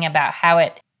just thinking about how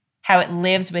it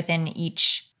lives within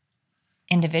each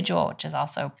individual, which is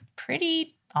also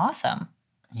pretty awesome.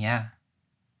 Yeah.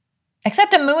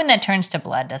 Except a moon that turns to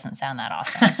blood doesn't sound that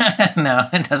awesome. No,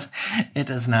 it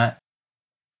does not.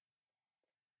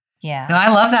 Yeah. No, I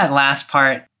love that last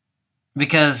part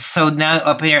because so now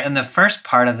up here in the first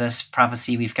part of this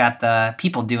prophecy, we've got the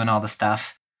people doing all the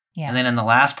stuff. Yeah. And then in the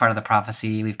last part of the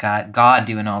prophecy, we've got God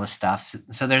doing all the stuff.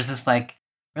 So there's this like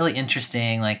really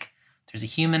interesting, like there's a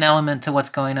human element to what's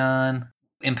going on,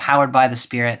 empowered by the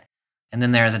Spirit. And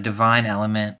then there's a divine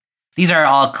element. These are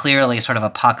all clearly sort of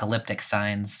apocalyptic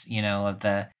signs, of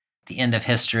the end of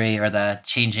history or the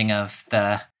changing of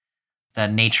the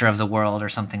nature of the world or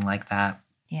something like that.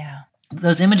 Yeah.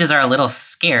 Those images are a little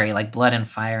scary, like blood and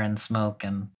fire and smoke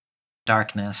and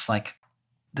darkness. Like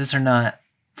those are not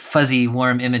fuzzy,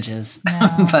 warm images,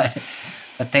 no. but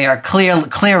they are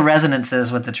clear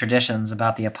resonances with the traditions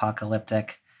about the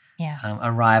apocalyptic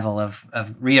re-arrival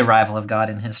of God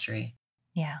in history.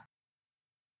 Yeah.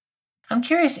 I'm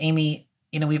curious, Amy,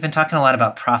 we've been talking a lot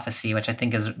about prophecy, which I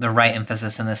think is the right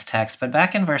emphasis in this text, but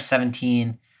back in verse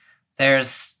 17,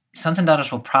 there's sons and daughters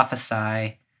will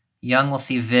prophesy, young will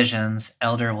see visions,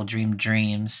 elder will dream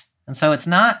dreams. And so it's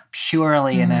not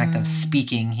purely an act of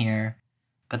speaking here,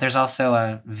 but there's also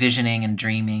a visioning and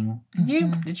dreaming.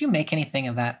 Did you make anything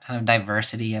of that kind of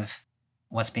diversity of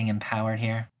what's being empowered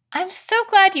here? I'm so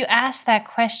glad you asked that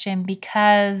question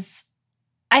because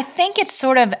I think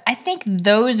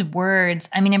those words,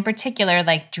 in particular,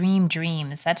 like dream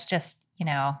dreams, that's just,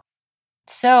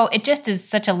 so it just is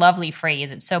such a lovely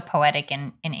phrase. It's so poetic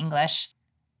in English.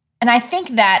 And I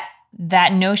think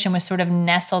that notion was sort of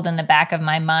nestled in the back of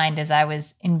my mind as I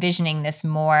was envisioning this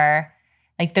more,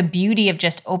 like the beauty of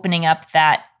just opening up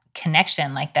that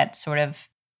connection, like that sort of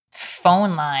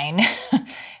phone line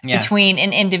between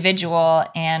an individual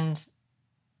and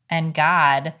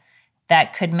God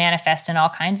that could manifest in all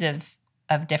kinds of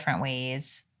different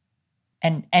ways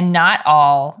and not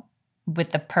all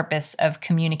with the purpose of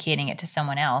communicating it to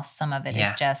someone else. Some of it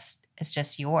is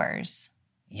just yours.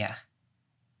 Yeah.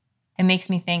 It makes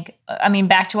me think,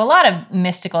 back to a lot of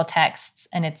mystical texts,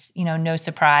 and it's, no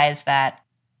surprise that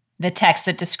the texts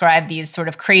that describe these sort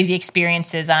of crazy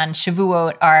experiences on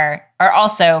Shavuot are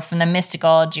also from the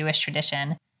mystical Jewish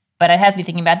tradition. But it has me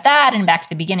thinking about that and back to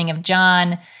the beginning of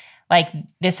John, like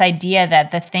this idea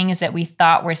that the things that we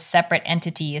thought were separate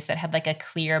entities that had like a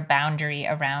clear boundary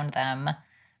around them,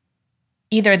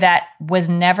 either that was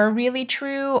never really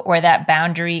true or that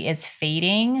boundary is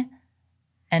fading.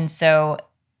 And so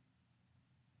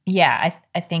I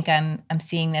think I'm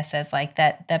seeing this as like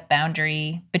that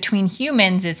boundary between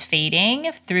humans is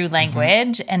fading through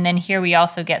language. And then here we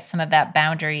also get some of that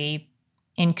boundary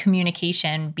in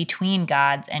communication between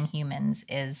gods and humans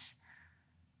is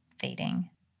fading.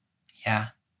 Yeah.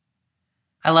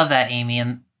 I love that, Amy.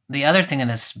 And the other thing that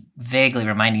it's vaguely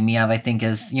reminding me of, I think,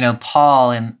 is,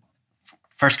 Paul in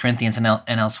 1 Corinthians and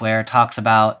elsewhere talks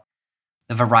about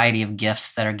the variety of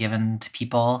gifts that are given to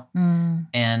people.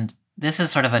 And this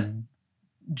is sort of a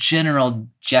general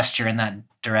gesture in that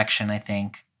direction, I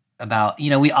think, about,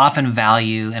 we often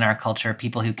value in our culture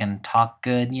people who can talk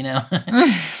good,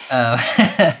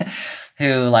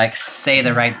 who like say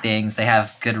the right things, they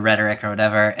have good rhetoric or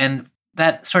whatever. And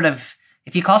that sort of,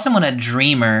 if you call someone a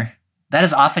dreamer, that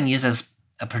is often used as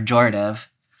a pejorative.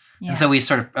 Yeah. And so we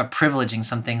sort of are privileging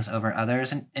some things over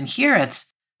others. And here it's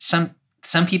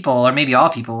some people, or maybe all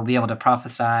people, will be able to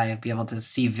prophesy, be able to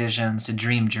see visions, to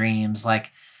dream dreams,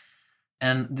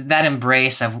 and that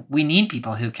embrace of we need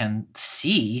people who can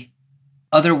see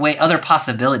other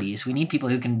possibilities. We need people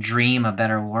who can dream a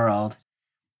better world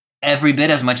every bit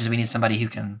as much as we need somebody who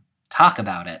can talk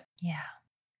about it. Yeah.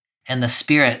 And the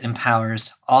Spirit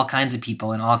empowers all kinds of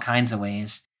people in all kinds of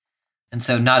ways. And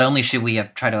so not only should we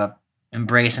try to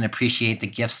embrace and appreciate the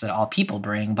gifts that all people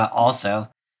bring, but also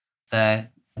the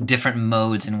different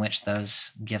modes in which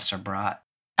those gifts are brought.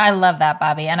 I love that,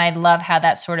 Bobby. And I love how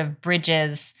that sort of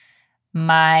bridges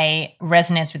my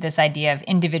resonance with this idea of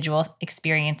individual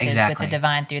experiences with the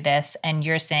divine through this. And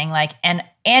you're saying like, and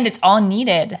it's all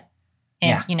needed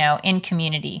in, in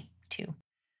community too.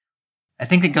 I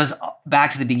think it goes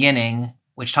back to the beginning,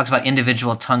 which talks about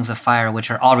individual tongues of fire,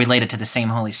 which are all related to the same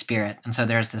Holy Spirit. And so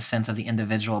there's this sense of the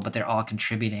individual, but they're all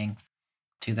contributing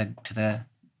to the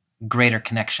greater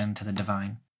connection to the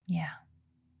divine. Yeah.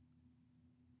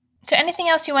 So anything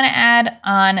else you want to add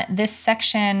on this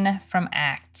section from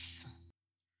Acts?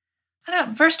 I don't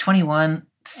know, verse 21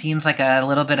 seems like a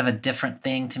little bit of a different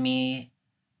thing to me.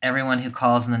 Everyone who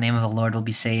calls in the name of the Lord will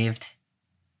be saved.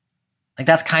 Like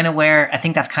that's kind of where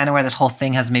this whole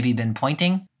thing has maybe been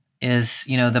pointing is,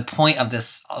 the point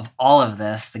of all of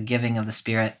this, the giving of the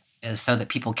Spirit is so that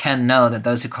people can know that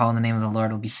those who call in the name of the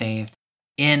Lord will be saved.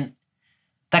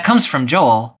 That comes from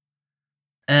Joel.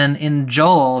 And in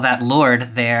Joel, that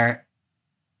Lord there,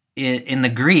 in the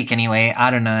Greek anyway,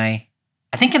 Adonai,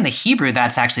 I think in the Hebrew,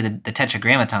 that's actually the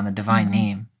tetragrammaton, the divine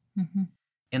name. Mm-hmm.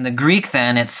 In the Greek,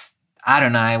 then, it's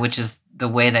Adonai, which is the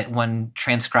way that one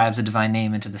transcribes a divine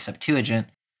name into the Septuagint.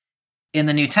 In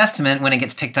the New Testament, when it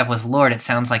gets picked up with Lord, it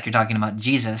sounds like you're talking about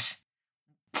Jesus.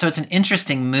 So it's an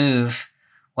interesting move,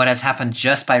 what has happened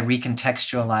just by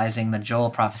recontextualizing the Joel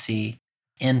prophecy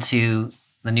into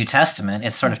the New Testament.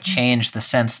 It's sort of changed the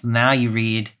sense. Now you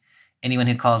read, anyone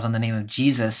who calls on the name of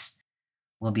Jesus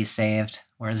will be saved,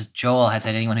 whereas Joel had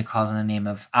said anyone who calls on the name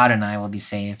of Adonai will be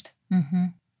saved. Mm-hmm.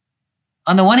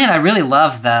 On the one hand, I really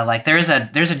love there's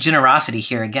a generosity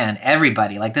here again.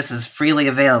 Everybody, this is freely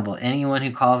available. Anyone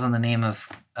who calls on the name of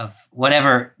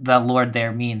whatever the Lord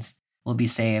there means will be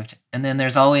saved. And then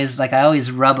there's always, I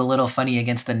always rub a little funny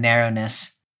against the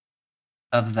narrowness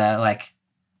of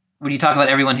when you talk about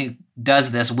everyone who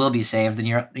does this will be saved, then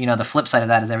the flip side of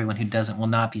that is everyone who doesn't will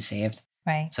not be saved.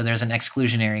 Right. So there's an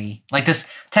exclusionary, this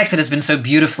text that has been so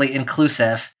beautifully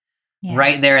inclusive,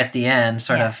 right there at the end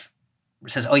sort of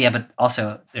says, oh yeah, but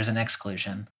also there's an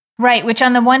exclusion. Right, which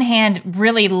on the one hand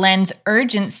really lends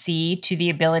urgency to the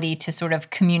ability to sort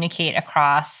of communicate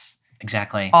across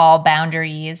all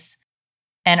boundaries.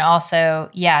 And also,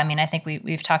 I think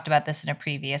we've talked about this in a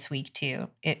previous week too.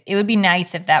 It would be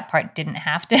nice if that part didn't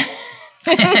have to,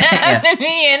 to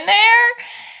be in there.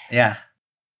 Yeah.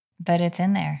 But it's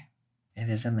in there. It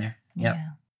is in there. Yep. Yeah.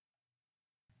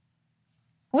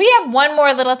 We have one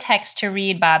more little text to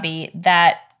read, Bobby,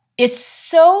 that is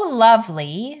so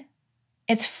lovely.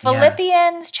 It's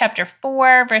Philippians chapter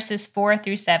 4, verses 4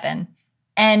 through 7.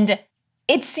 And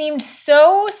it seemed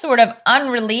so sort of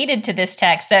unrelated to this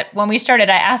text that when we started,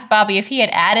 I asked Bobby if he had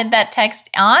added that text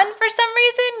on for some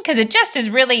reason, because it just is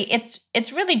really,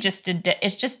 it's really just,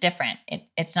 it's just different.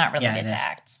 It's not related to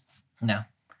Acts. No.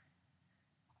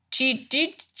 Do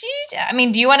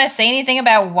you want to say anything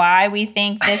about why we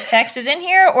think this text is in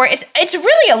here? Or it's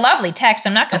really a lovely text.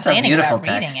 I'm not complaining about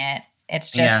reading it.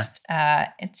 It's just,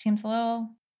 it seems a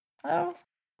little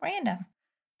random.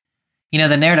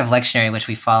 The narrative lectionary, which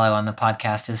we follow on the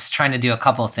podcast, is trying to do a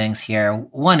couple of things here.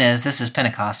 One is this is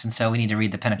Pentecost, and so we need to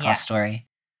read the Pentecost story.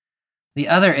 The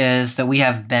other is that we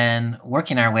have been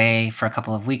working our way for a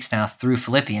couple of weeks now through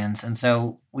Philippians, and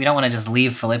so we don't want to just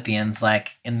leave Philippians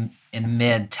in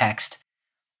mid-text.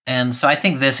 And so I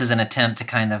think this is an attempt to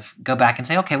kind of go back and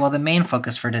say, okay, well, the main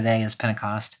focus for today is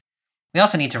Pentecost. We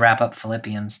also need to wrap up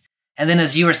Philippians. And then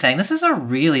as you were saying, this is a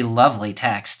really lovely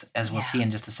text, as we'll see in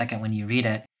just a second when you read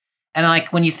it. And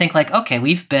when you think okay,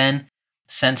 we've been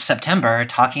since September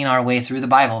talking our way through the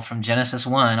Bible from Genesis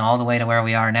 1 all the way to where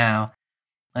we are now.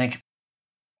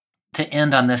 To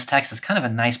end on this text is kind of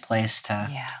a nice place to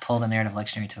pull the narrative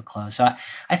lectionary to a close. So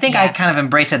I think I kind of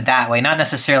embrace it that way, not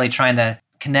necessarily trying to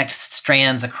connect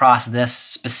strands across this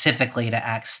specifically to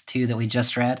Acts 2 that we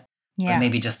just read, but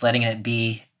maybe just letting it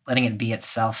be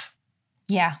itself.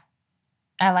 Yeah,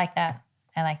 I like that.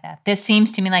 This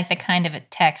seems to me like the kind of a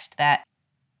text that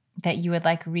you would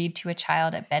read to a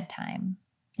child at bedtime.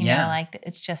 You know,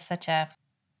 it's just it's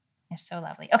so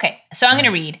lovely. Okay, so I'm going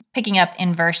to read, picking up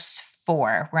in verse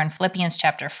 4. We're in Philippians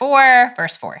chapter 4,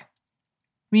 verse 4.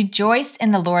 Rejoice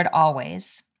in the Lord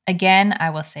always. Again, I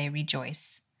will say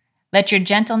rejoice. Let your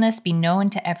gentleness be known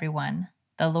to everyone.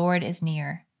 The Lord is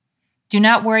near. Do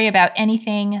not worry about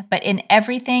anything, but in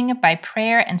everything, by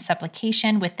prayer and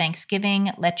supplication with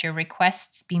thanksgiving, let your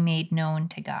requests be made known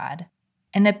to God.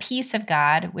 And the peace of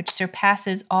God, which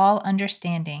surpasses all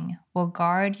understanding, will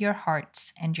guard your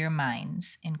hearts and your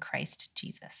minds in Christ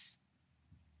Jesus.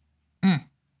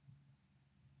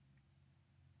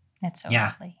 That's so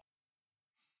lovely.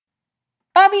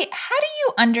 Bobby, how do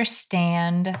you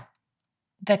understand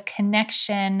the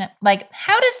connection? Like,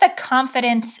 how does the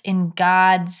confidence in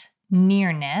God's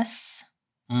nearness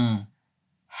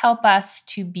help us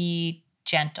to be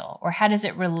gentle? Or how does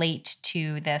it relate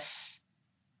to this,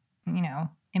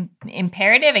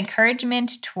 imperative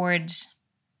encouragement towards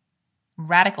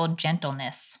radical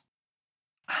gentleness?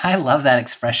 I love that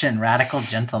expression, radical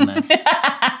gentleness.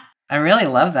 I really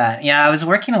love that. Yeah, I was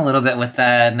working a little bit with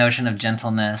the notion of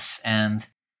gentleness, and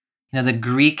the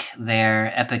Greek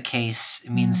there, epikes,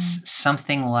 means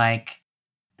something like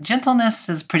gentleness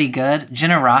is pretty good.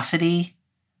 Generosity,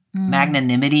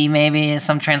 magnanimity, maybe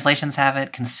some translations have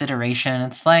it. Consideration.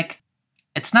 It's like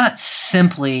it's not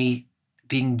simply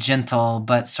being gentle,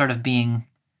 but sort of being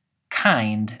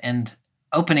kind and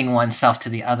opening oneself to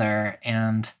the other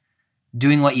and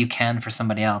doing what you can for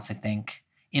somebody else. I think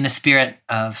in a spirit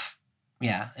of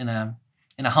in a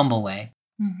humble way,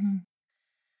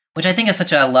 which I think is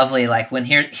such a lovely, like when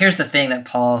here's the thing that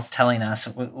Paul's telling us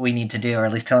we need to do, or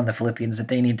at least telling the Philippians that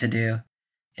they need to do,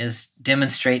 is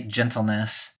demonstrate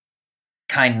gentleness,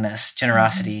 kindness,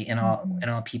 generosity in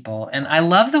all people. And I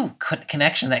love the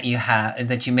connection that you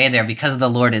made there, because the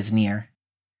Lord is near.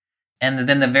 And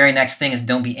then the very next thing is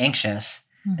don't be anxious.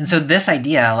 And so this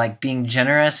idea, like being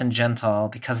generous and gentle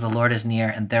because the Lord is near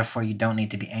and therefore you don't need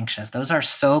to be anxious, those are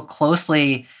so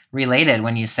closely related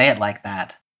when you say it like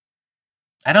that.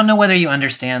 I don't know whether you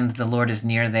understand the Lord is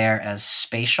near there as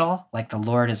spatial, like the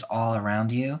Lord is all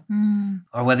around you,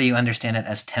 or whether you understand it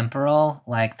as temporal,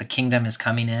 like the kingdom is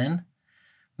coming in.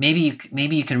 Maybe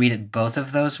you can read it both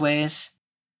of those ways,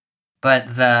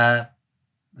 but the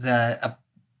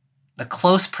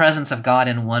close presence of God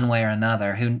in one way or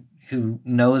another, who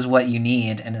knows what you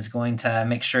need and is going to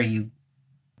make sure you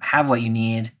have what you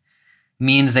need,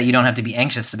 means that you don't have to be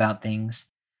anxious about things.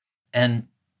 And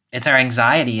it's our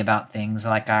anxiety about things,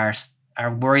 like our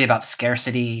worry about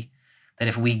scarcity, that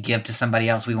if we give to somebody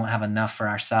else, we won't have enough for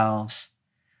ourselves.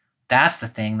 That's the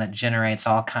thing that generates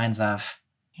all kinds of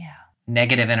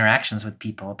negative interactions with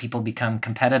people. People become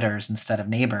competitors instead of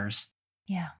neighbors.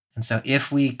 Yeah. And so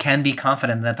if we can be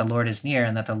confident that the Lord is near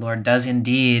and that the Lord does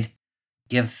indeed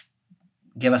give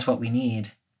us what we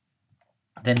need,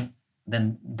 then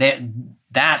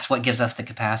that's what gives us the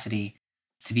capacity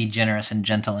to be generous and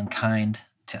gentle and kind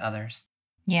to others.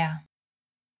 Yeah.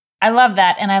 I love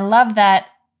that. And I love that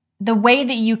the way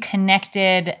that you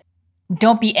connected,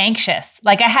 don't be anxious.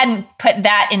 Like I hadn't put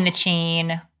that in the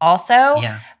chain also,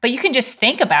 but you can just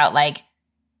think about like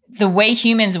the way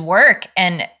humans work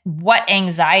and what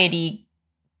anxiety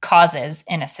causes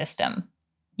in a system.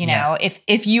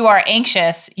 If you are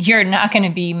anxious, you're not going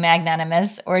to be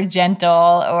magnanimous or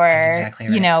gentle or, exactly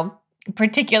right.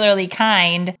 Particularly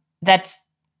kind.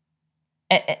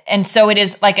 And so it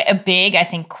is like a big, I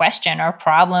think, question or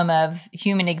problem of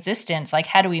human existence. Like,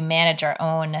 how do we manage our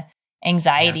own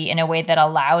anxiety in a way that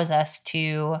allows us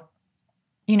to,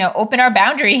 open our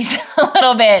boundaries a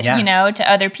little bit,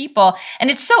 to other people? And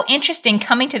it's so interesting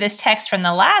coming to this text from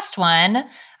the last one.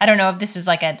 I don't know if this is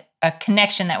like a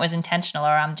connection that was intentional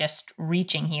or I'm just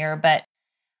reaching here, but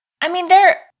I mean,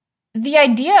 the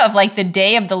idea of like the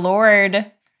day of the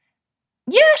Lord,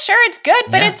 yeah, sure, it's good,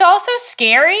 but it's also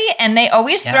scary. And they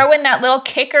always throw in that little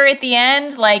kicker at the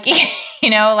end, like,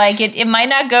 like it might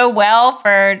not go well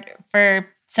for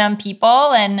some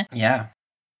people. And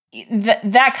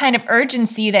that kind of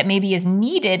urgency that maybe is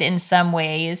needed in some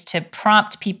ways to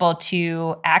prompt people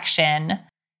to action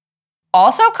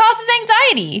also causes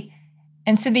anxiety.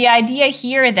 And so the idea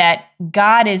here that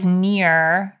God is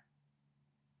near,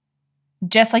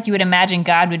 just like you would imagine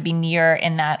God would be near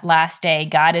in that last day,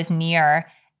 God is near,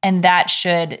 and that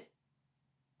should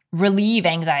relieve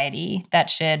anxiety, that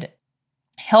should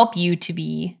help you to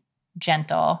be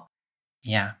gentle.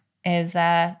 Yeah. It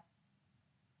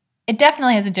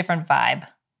definitely has a different vibe.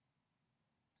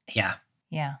 Yeah.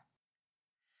 Yeah.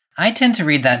 I tend to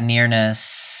read that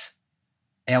nearness,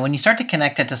 when you start to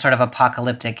connect it to sort of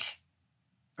apocalyptic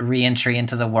re-entry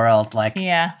into the world, like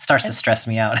starts to stress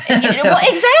me out. Well,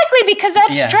 exactly, because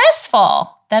that's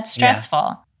stressful. That's stressful.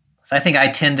 Yeah. So I think I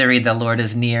tend to read the Lord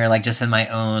is near, like just in my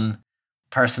own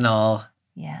personal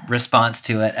response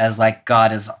to it, as like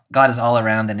God is all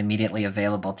around and immediately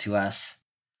available to us.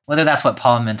 Whether that's what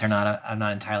Paul meant or not, I'm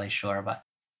not entirely sure, but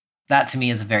that to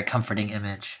me is a very comforting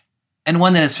image. And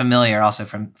one that is familiar also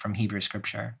from Hebrew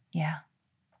scripture. Yeah.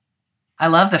 I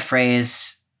love the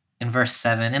phrase in verse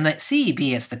 7. In the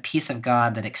CEB, it's the peace of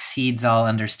God that exceeds all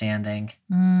understanding.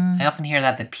 I often hear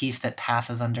that, the peace that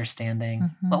passes understanding.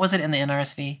 Mm-hmm. What was it in the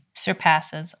NRSV?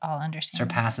 Surpasses all understanding.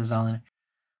 Surpasses all.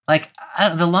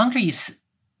 The longer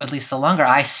at least the longer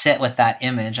I sit with that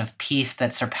image of peace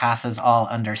that surpasses all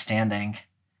understanding.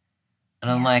 And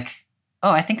I'm like,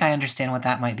 oh, I think I understand what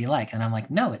that might be like. And I'm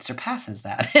like, no, it surpasses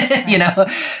that, you know?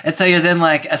 And so you're then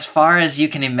like, as far as you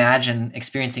can imagine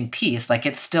experiencing peace, like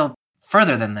it's still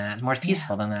further than that, more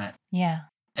peaceful than that. Yeah.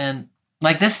 And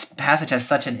like this passage has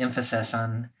such an emphasis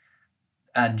on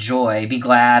joy. Be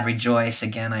glad, rejoice.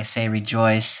 Again, I say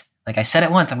rejoice. Like I said it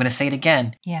once, I'm going to say it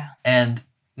again. Yeah. And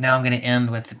now I'm going to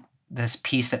end with this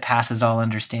peace that passes all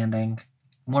understanding,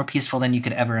 more peaceful than you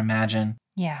could ever imagine.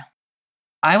 Yeah.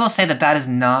 I will say that is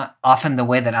not often the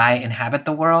way that I inhabit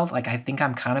the world. Like I think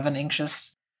I'm kind of an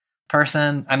anxious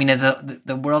person. I mean,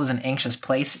 the world is an anxious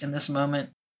place in this moment.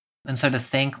 And so to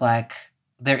think like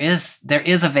there is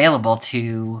available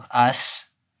to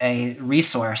us a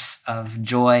resource of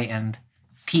joy and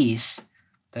peace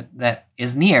that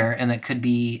is near and that could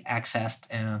be accessed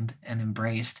and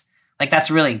embraced. Like that's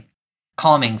really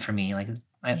calming for me. Like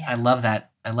I love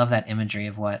that. I love that imagery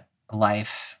of what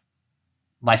life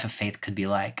of faith could be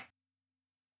like.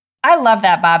 I love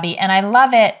that, Bobby. And I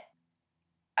love it,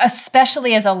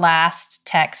 especially as a last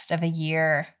text of a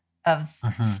year of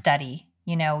study.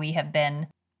 You know, we have been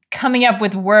coming up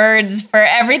with words for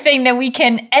everything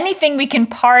that anything we can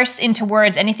parse into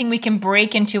words, anything we can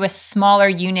break into a smaller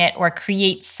unit or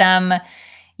create some,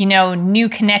 new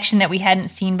connection that we hadn't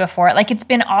seen before. Like it's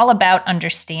been all about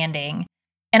understanding.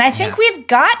 And I think we've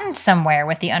gotten somewhere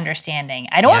with the understanding.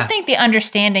 I don't think the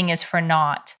understanding is for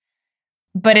naught,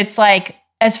 but it's like,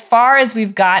 as far as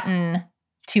we've gotten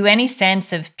to any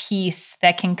sense of peace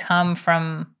that can come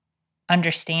from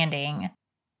understanding,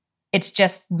 it's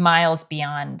just miles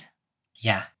beyond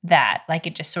that. Like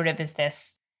it just sort of is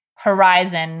this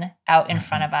horizon out in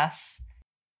front of us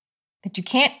that you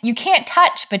can't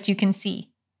touch, but you can see,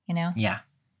 Yeah.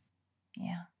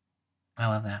 Yeah. I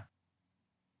love that.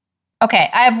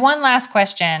 Okay, I have one last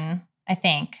question, I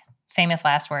think, famous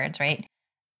last words, right,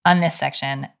 on this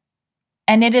section.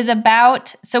 And it is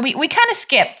about, so we kind of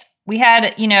skipped. We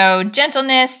had,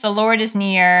 gentleness, the Lord is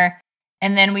near.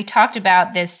 And then we talked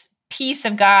about this peace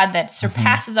of God that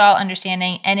surpasses all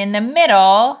understanding. And in the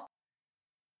middle,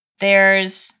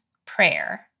 there's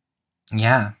prayer.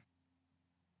 Yeah.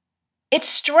 It's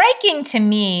striking to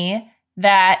me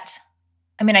that,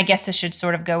 I guess this should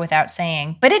sort of go without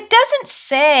saying, but it doesn't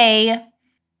say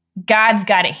God's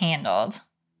got it handled.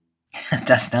 It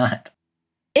does not.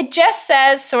 It just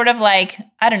says sort of like,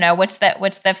 I don't know, what's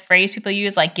the phrase people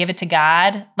use? Like, give it to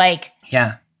God. Like,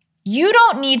 you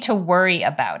don't need to worry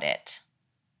about it.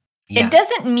 Yeah. It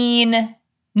doesn't mean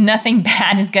nothing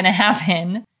bad is going to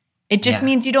happen. It just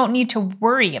means you don't need to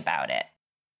worry about it.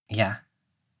 Yeah.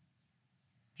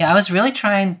 Yeah, I was really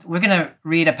we're going to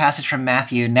read a passage from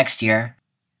Matthew next year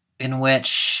in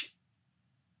which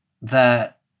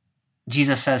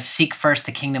Jesus says, seek first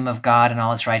the kingdom of God and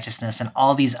all its righteousness, and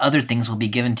all these other things will be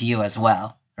given to you as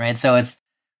well, right? So it's,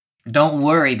 don't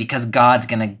worry because God's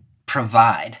going to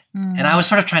provide. And I was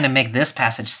sort of trying to make this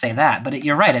passage say that, but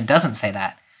you're right, it doesn't say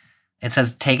that. It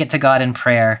says, take it to God in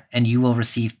prayer, and you will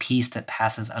receive peace that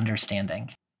passes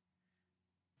understanding.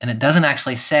 And it doesn't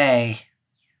actually say,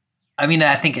 I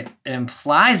think it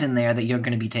implies in there that you're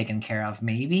going to be taken care of,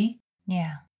 maybe.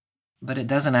 Yeah. But it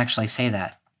doesn't actually say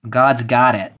that. God's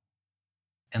got it.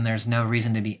 And there's no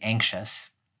reason to be anxious.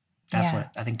 That's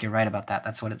what, I think you're right about that.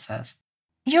 That's what it says.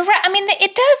 You're right.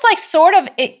 It does like sort of,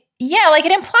 it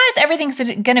implies everything's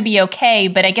going to be okay,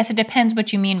 but I guess it depends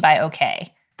what you mean by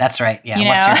okay. That's right. Yeah.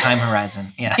 What's your time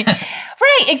horizon? Yeah.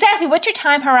 Right. Exactly. What's your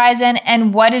time horizon,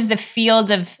 and what is the field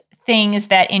of things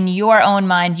that in your own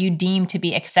mind you deem to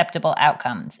be acceptable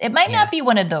outcomes? It might not be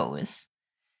one of those.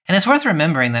 And it's worth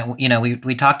remembering that,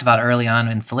 we talked about early on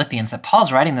in Philippians that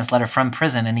Paul's writing this letter from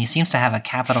prison, and he seems to have a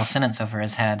capital sentence over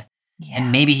his head. Yeah.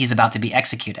 And maybe he's about to be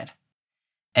executed.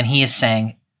 And he is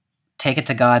saying, take it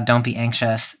to God, don't be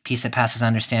anxious. Peace that passes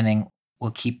understanding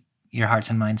will keep your hearts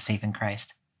and minds safe in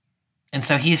Christ. And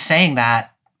so he's saying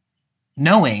that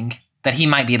knowing that he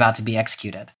might be about to be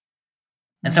executed.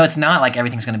 And so it's not like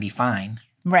everything's going to be fine.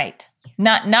 Right.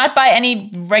 Not by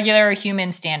any regular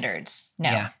human standards.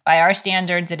 No. Yeah. By our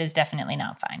standards, it is definitely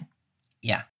not fine.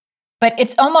 Yeah. But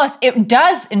it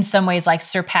does in some ways like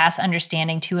surpass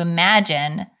understanding to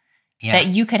imagine that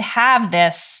you could have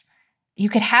this, you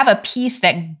could have a peace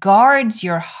that guards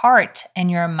your heart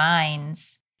and your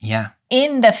minds Yeah.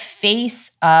 in the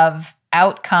face of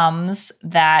outcomes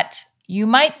that you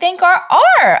might think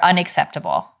are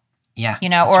unacceptable, Yeah.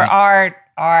 or right.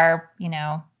 are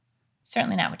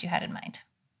certainly not what you had in mind.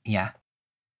 Yeah.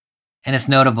 And it's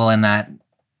notable in that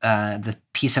the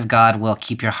peace of God will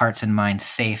keep your hearts and minds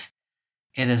safe.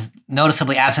 It is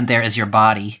noticeably absent there is your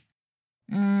body.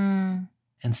 Mm,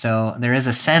 And so there is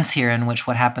a sense here in which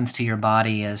what happens to your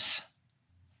body is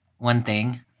one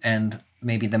thing, and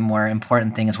maybe the more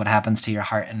important thing is what happens to your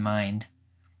heart and mind.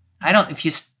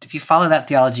 If you follow that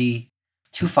theology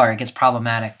too far, it gets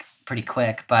problematic pretty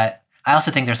quick, but I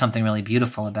also think there's something really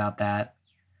beautiful about that.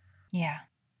 yeah.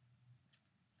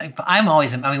 We've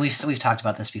talked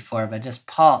about this before, but just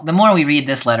Paul, the more we read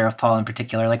this letter of Paul in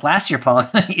particular, like last year, Paul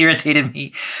irritated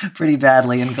me pretty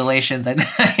badly in Galatians. I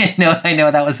know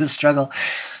that was his struggle.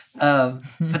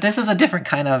 But this is a different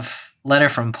kind of letter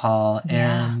from Paul,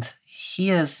 and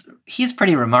he's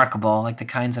pretty remarkable, like the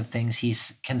kinds of things he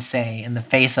can say in the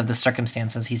face of the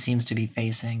circumstances he seems to be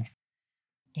facing.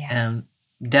 Yeah. And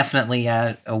definitely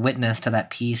a witness to that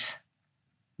peace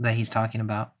that he's talking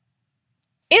about.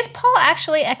 Is Paul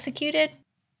actually executed?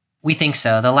 We think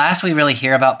so. The last we really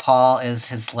hear about Paul is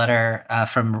his letter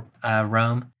from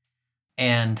Rome.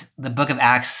 And the book of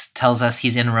Acts tells us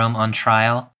he's in Rome on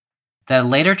trial. The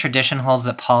later tradition holds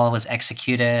that Paul was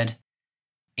executed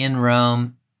in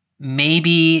Rome,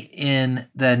 maybe in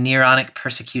the Neronic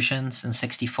persecutions in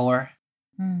 64,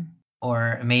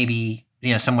 or maybe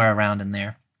somewhere around in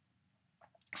there.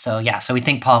 So so we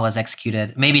think Paul was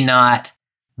executed. Maybe not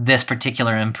this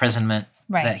particular imprisonment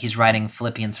that he's writing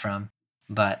Philippians from,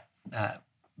 but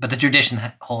the tradition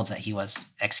holds that he was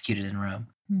executed in Rome.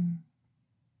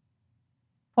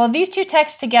 Well, these two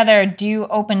texts together do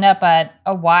open up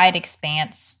a wide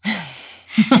expanse.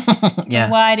 Yeah.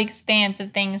 A wide expanse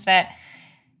of things that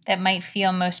might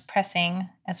feel most pressing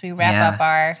as we wrap up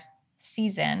our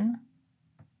season.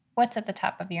 What's at the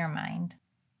top of your mind?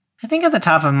 I think at the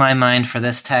top of my mind for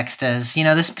this text is,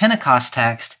 this Pentecost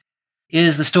text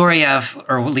is the story of,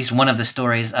 or at least one of the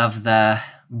stories of the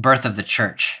birth of the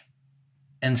church.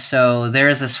 And so there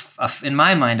is this, in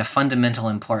my mind, a fundamental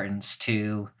importance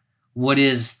to what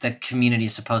is the community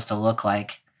supposed to look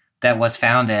like that was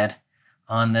founded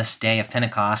on this day of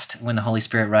Pentecost when the Holy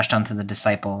Spirit rushed onto the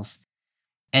disciples.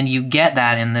 And you get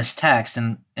that in this text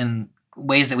in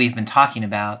ways that we've been talking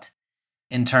about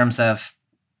in terms of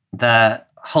the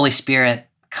Holy Spirit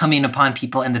coming upon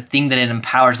people, and the thing that it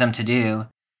empowers them to do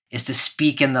is to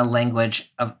speak in the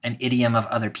language of an idiom of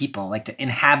other people, like to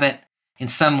inhabit in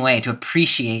some way, to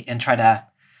appreciate and try to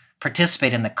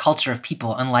participate in the culture of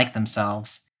people unlike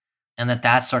themselves. And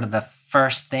that's sort of the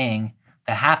first thing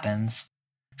that happens.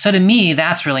 So to me,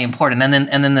 that's really important. And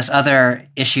then this other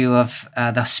issue of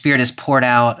the Spirit is poured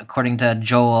out, according to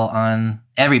Joel, on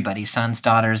everybody, sons,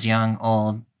 daughters, young,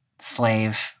 old,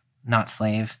 slave, not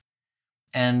slave.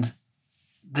 And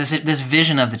this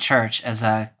vision of the church as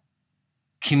a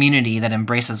community that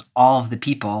embraces all of the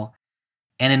people,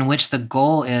 and in which the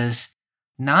goal is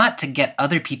not to get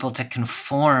other people to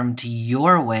conform to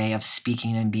your way of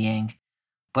speaking and being,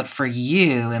 but for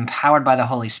you, empowered by the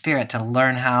Holy Spirit, to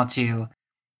learn how to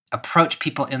approach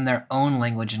people in their own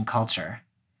language and culture.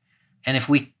 And if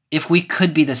we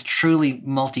could be this truly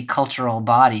multicultural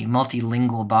body,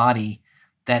 multilingual body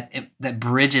that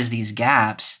bridges these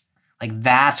gaps, like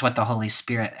that's what the Holy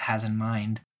Spirit has in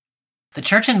mind. The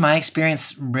church, in my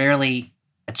experience, rarely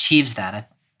achieves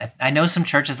that. I know some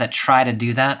churches that try to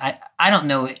do that. I don't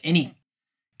know any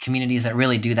communities that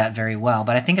really do that very well,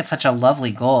 but I think it's such a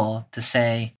lovely goal to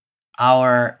say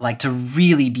to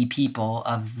really be people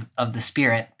of the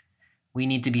Spirit. We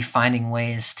need to be finding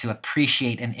ways to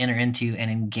appreciate and enter into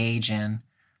and engage in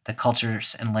the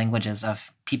cultures and languages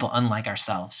of people unlike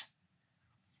ourselves.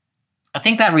 I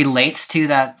think that relates to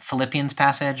that Philippians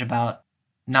passage about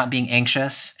not being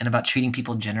anxious and about treating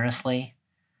people generously.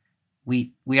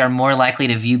 We are more likely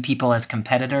to view people as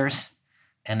competitors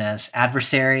and as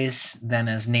adversaries than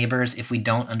as neighbors if we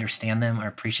don't understand them or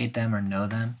appreciate them or know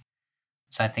them.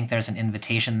 So I think there's an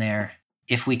invitation there.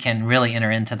 If we can really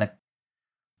enter into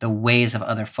the ways of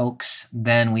other folks,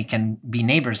 then we can be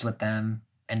neighbors with them,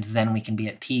 and then we can be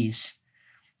at peace.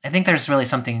 I think there's really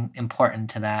something important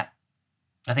to that.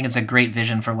 I think it's a great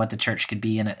vision for what the church could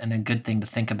be, and a good thing to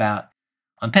think about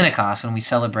on Pentecost when we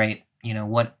celebrate,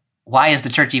 why is the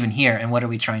church even here, and what are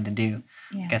we trying to do?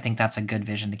 Yeah. I think that's a good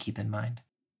vision to keep in mind.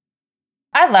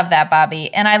 I love that,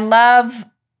 Bobby. And I love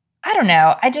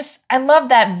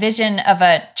that vision of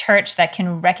a church that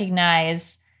can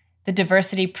recognize the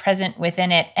diversity present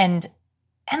within it and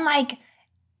like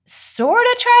sort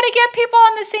of try to get people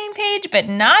on the same page, but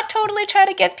not totally try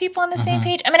to get people on the same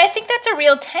page. I mean, I think that's a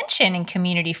real tension in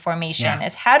community formation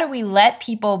is how do we let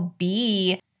people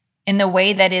be in the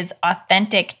way that is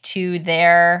authentic to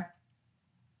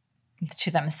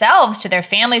themselves, to their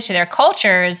families, to their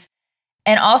cultures,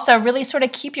 and also really sort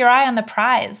of keep your eye on the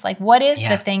prize. Like, what is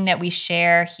the thing that we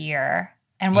share here?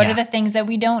 And what are the things that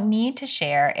we don't need to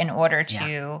share in order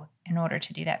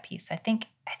to do that piece? I think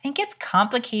it's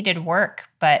complicated work,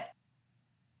 but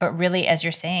really, as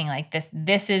you're saying, like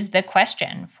this is the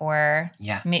question for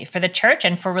the church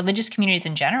and for religious communities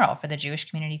in general, for the Jewish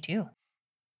community too.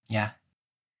 Yeah.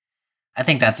 I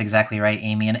think that's exactly right,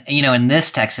 Amy. And, in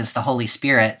this text, it's the Holy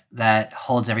Spirit that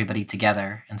holds everybody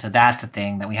together. And so that's the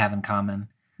thing that we have in common.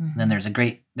 And then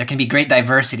there can be great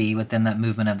diversity within that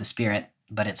movement of the Spirit,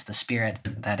 but it's the Spirit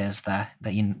that is the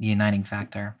uniting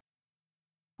factor.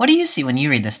 What do you see when you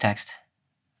read this text?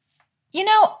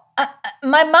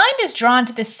 My mind is drawn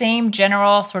to the same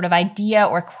general sort of idea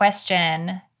or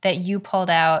question that you pulled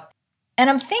out. And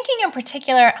I'm thinking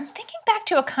back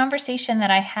to a conversation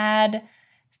that I had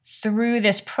through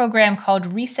this program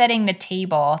called Resetting the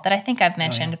Table that I think I've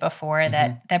mentioned before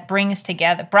that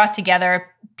brought together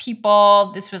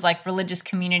people. This was like religious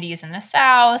communities in the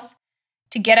South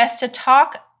to get us to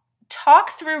talk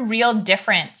through real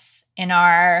difference in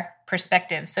our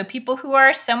perspectives. So people who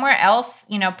are somewhere else,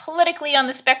 politically on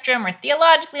the spectrum or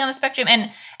theologically on the spectrum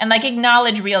and like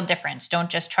acknowledge real difference.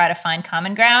 Don't just try to find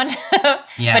common ground,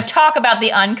 but talk about the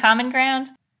uncommon ground.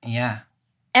 Yeah.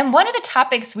 And one of the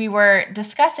topics we were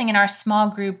discussing in our small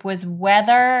group was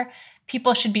whether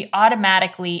people should be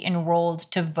automatically enrolled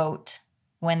to vote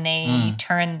when they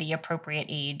turn the appropriate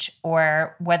age,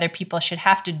 or whether people should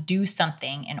have to do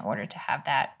something in order to have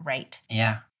that right.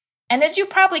 Yeah. And as you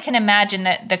probably can imagine,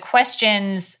 that the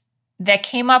questions that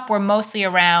came up were mostly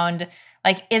around,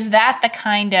 like, is that the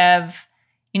kind of,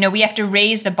 we have to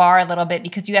raise the bar a little bit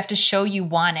because you have to show you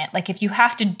want it. Like, if you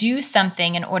have to do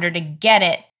something in order to get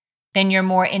it, then you're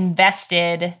more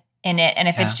invested in it. And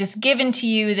if it's just given to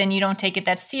you, then you don't take it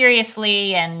that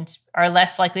seriously and are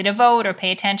less likely to vote or pay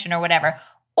attention or whatever.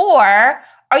 Or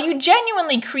are you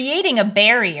genuinely creating a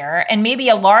barrier, and maybe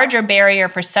a larger barrier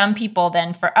for some people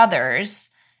than for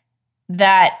others,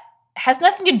 that has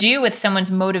nothing to do with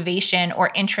someone's motivation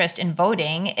or interest in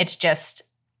voting? It's just,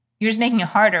 you're just making it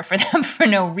harder for them for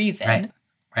no reason.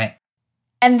 Right.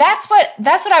 And that's what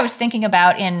I was thinking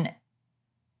about in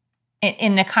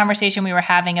the conversation we were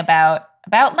having about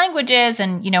languages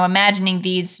and, imagining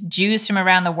these Jews from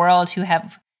around the world who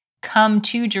have come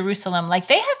to Jerusalem. Like,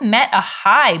 they have met a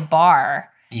high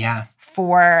bar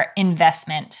for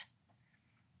investment.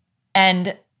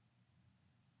 And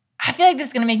I feel like this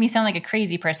is going to make me sound like a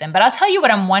crazy person, but I'll tell you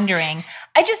what I'm wondering.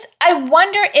 I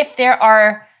wonder if there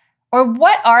are, or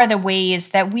what are the ways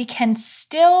that we can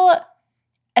still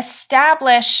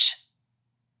establish,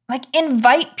 like,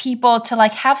 invite people to,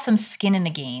 like, have some skin in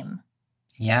the game.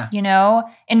 Yeah.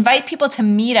 Invite people to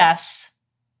meet us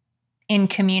in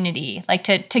community, like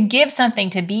to give something,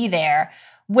 to be there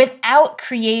without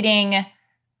creating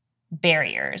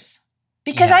barriers.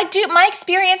 Because my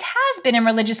experience has been in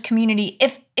religious community,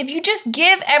 if you just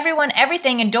give everyone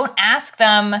everything and don't ask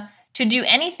them to do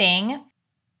anything,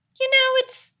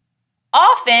 it's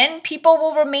often people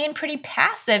will remain pretty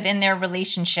passive in their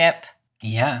relationship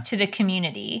to the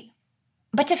community.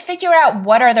 But to figure out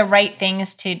what are the right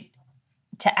things to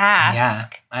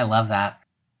ask, I love that,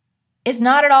 is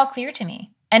not at all clear to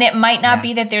me. And it might not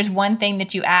be that there's one thing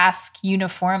that you ask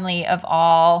uniformly of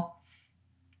all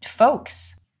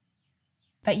folks.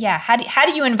 But how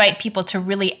do you invite people to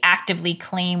really actively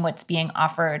claim what's being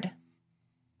offered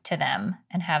to them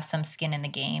and have some skin in the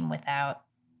game without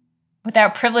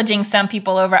privileging some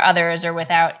people over others, or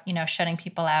without, shutting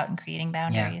people out and creating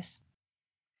boundaries?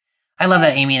 I love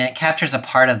that, Amy, and it captures a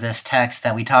part of this text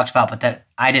that we talked about, but that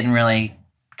I didn't really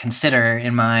consider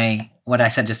in what I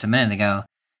said just a minute ago.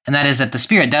 And that is that the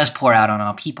Spirit does pour out on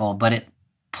all people, but it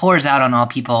pours out on all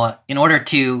people in order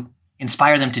to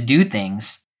inspire them to do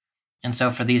things. And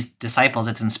so for these disciples,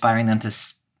 it's inspiring them to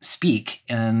speak,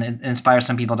 and it inspires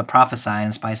some people to prophesy,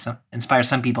 inspire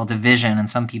some people to vision, and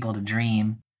some people to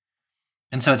dream.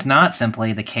 And so it's not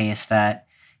simply the case that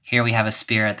here we have a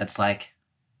Spirit that's like,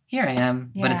 here I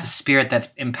am, but it's a Spirit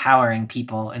that's empowering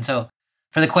people. And so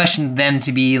for the question then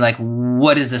to be like,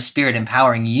 what is the Spirit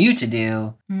empowering you to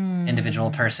do,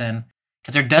 individual person?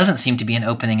 Because there doesn't seem to be an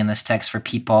opening in this text for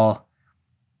people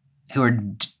who are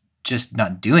just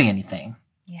not doing anything.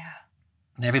 Yeah.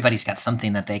 Everybody's got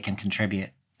something that they can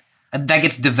contribute. That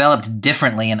gets developed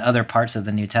differently in other parts of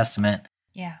the New Testament.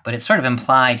 Yeah. But it's sort of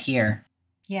implied here.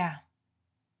 Yeah.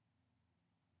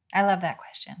 I love that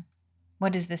question.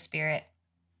 What is the Spirit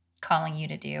calling you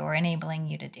to do or enabling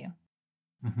you to do?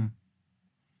 Mm-hmm.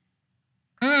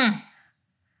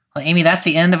 Well, Amy, that's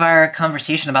the end of our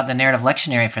conversation about the narrative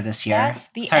lectionary for this year. That's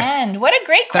the end. What a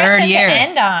great question to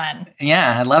end on.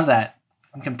 Yeah, I love that.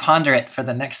 We can ponder it for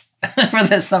the next, for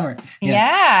this summer.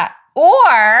 Yeah.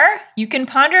 Or you can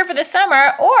ponder it for the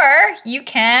summer, or you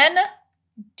can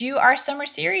do our summer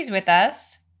series with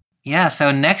us. Yeah,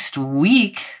 so next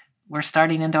week, we're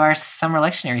starting into our summer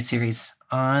lectionary series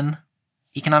on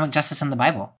economic justice in the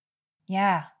Bible.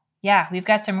 Yeah. Yeah, we've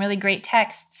got some really great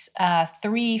texts,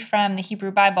 3 from the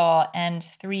Hebrew Bible and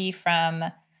 3 from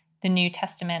the New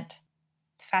Testament.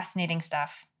 Fascinating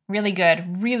stuff. Really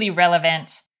good, really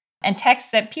relevant, and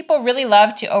texts that people really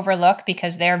love to overlook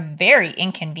because they're very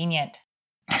inconvenient.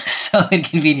 So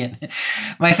inconvenient.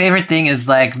 My favorite thing is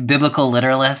like biblical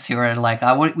literalists who are like,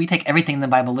 we take everything in the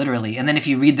Bible literally. And then if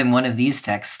you read them one of these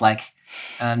texts, like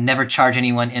never charge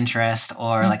anyone interest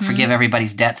or like forgive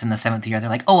everybody's debts in the 7th year, they're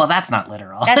like, oh, well, that's not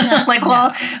literal. That's not, like,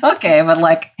 well, okay, but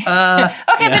like.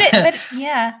 Okay, but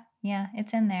yeah,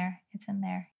 it's in there. It's in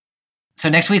there. So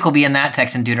next week we'll be in that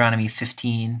text in Deuteronomy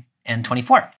 15 and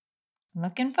 24.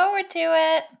 Looking forward to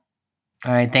it.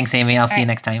 All right. Thanks, Amy. I'll see you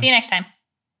next time. See you next time.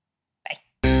 Bye.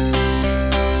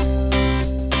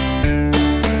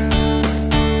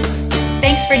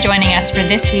 Thanks for joining us for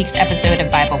this week's episode of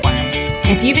Bible Worm.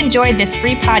 If you've enjoyed this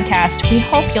free podcast, we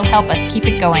hope you'll help us keep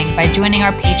it going by joining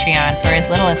our Patreon for as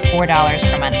little as $4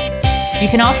 per month. You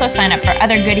can also sign up for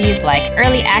other goodies like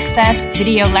early access,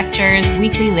 video lectures,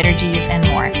 weekly liturgies, and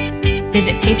more.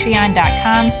 Visit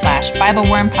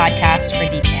patreon.com/BibleWormPodcast for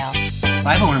details.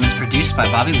 Bible Worm is produced by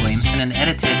Bobby Williamson and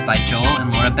edited by Joel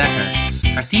and Laura Becker.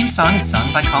 Our theme song is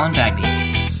sung by Colin Bagby.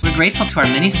 We're grateful to our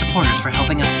many supporters for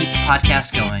helping us keep the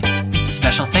podcast going. A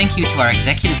special thank you to our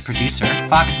executive producer,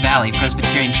 Fox Valley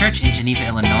Presbyterian Church in Geneva,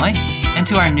 Illinois, and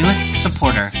to our newest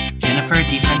supporter, Jennifer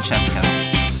DiFrancesco.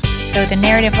 Though the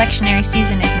narrative lectionary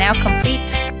season is now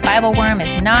complete, Bible Worm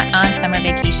is not on summer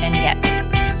vacation yet.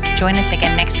 Join us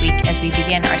again next week as we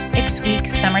begin our 6-week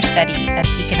summer study of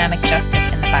economic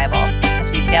justice in the Bible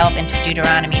as we delve into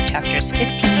Deuteronomy chapters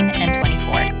 15 and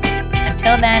 24.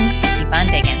 Until then, keep on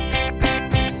digging.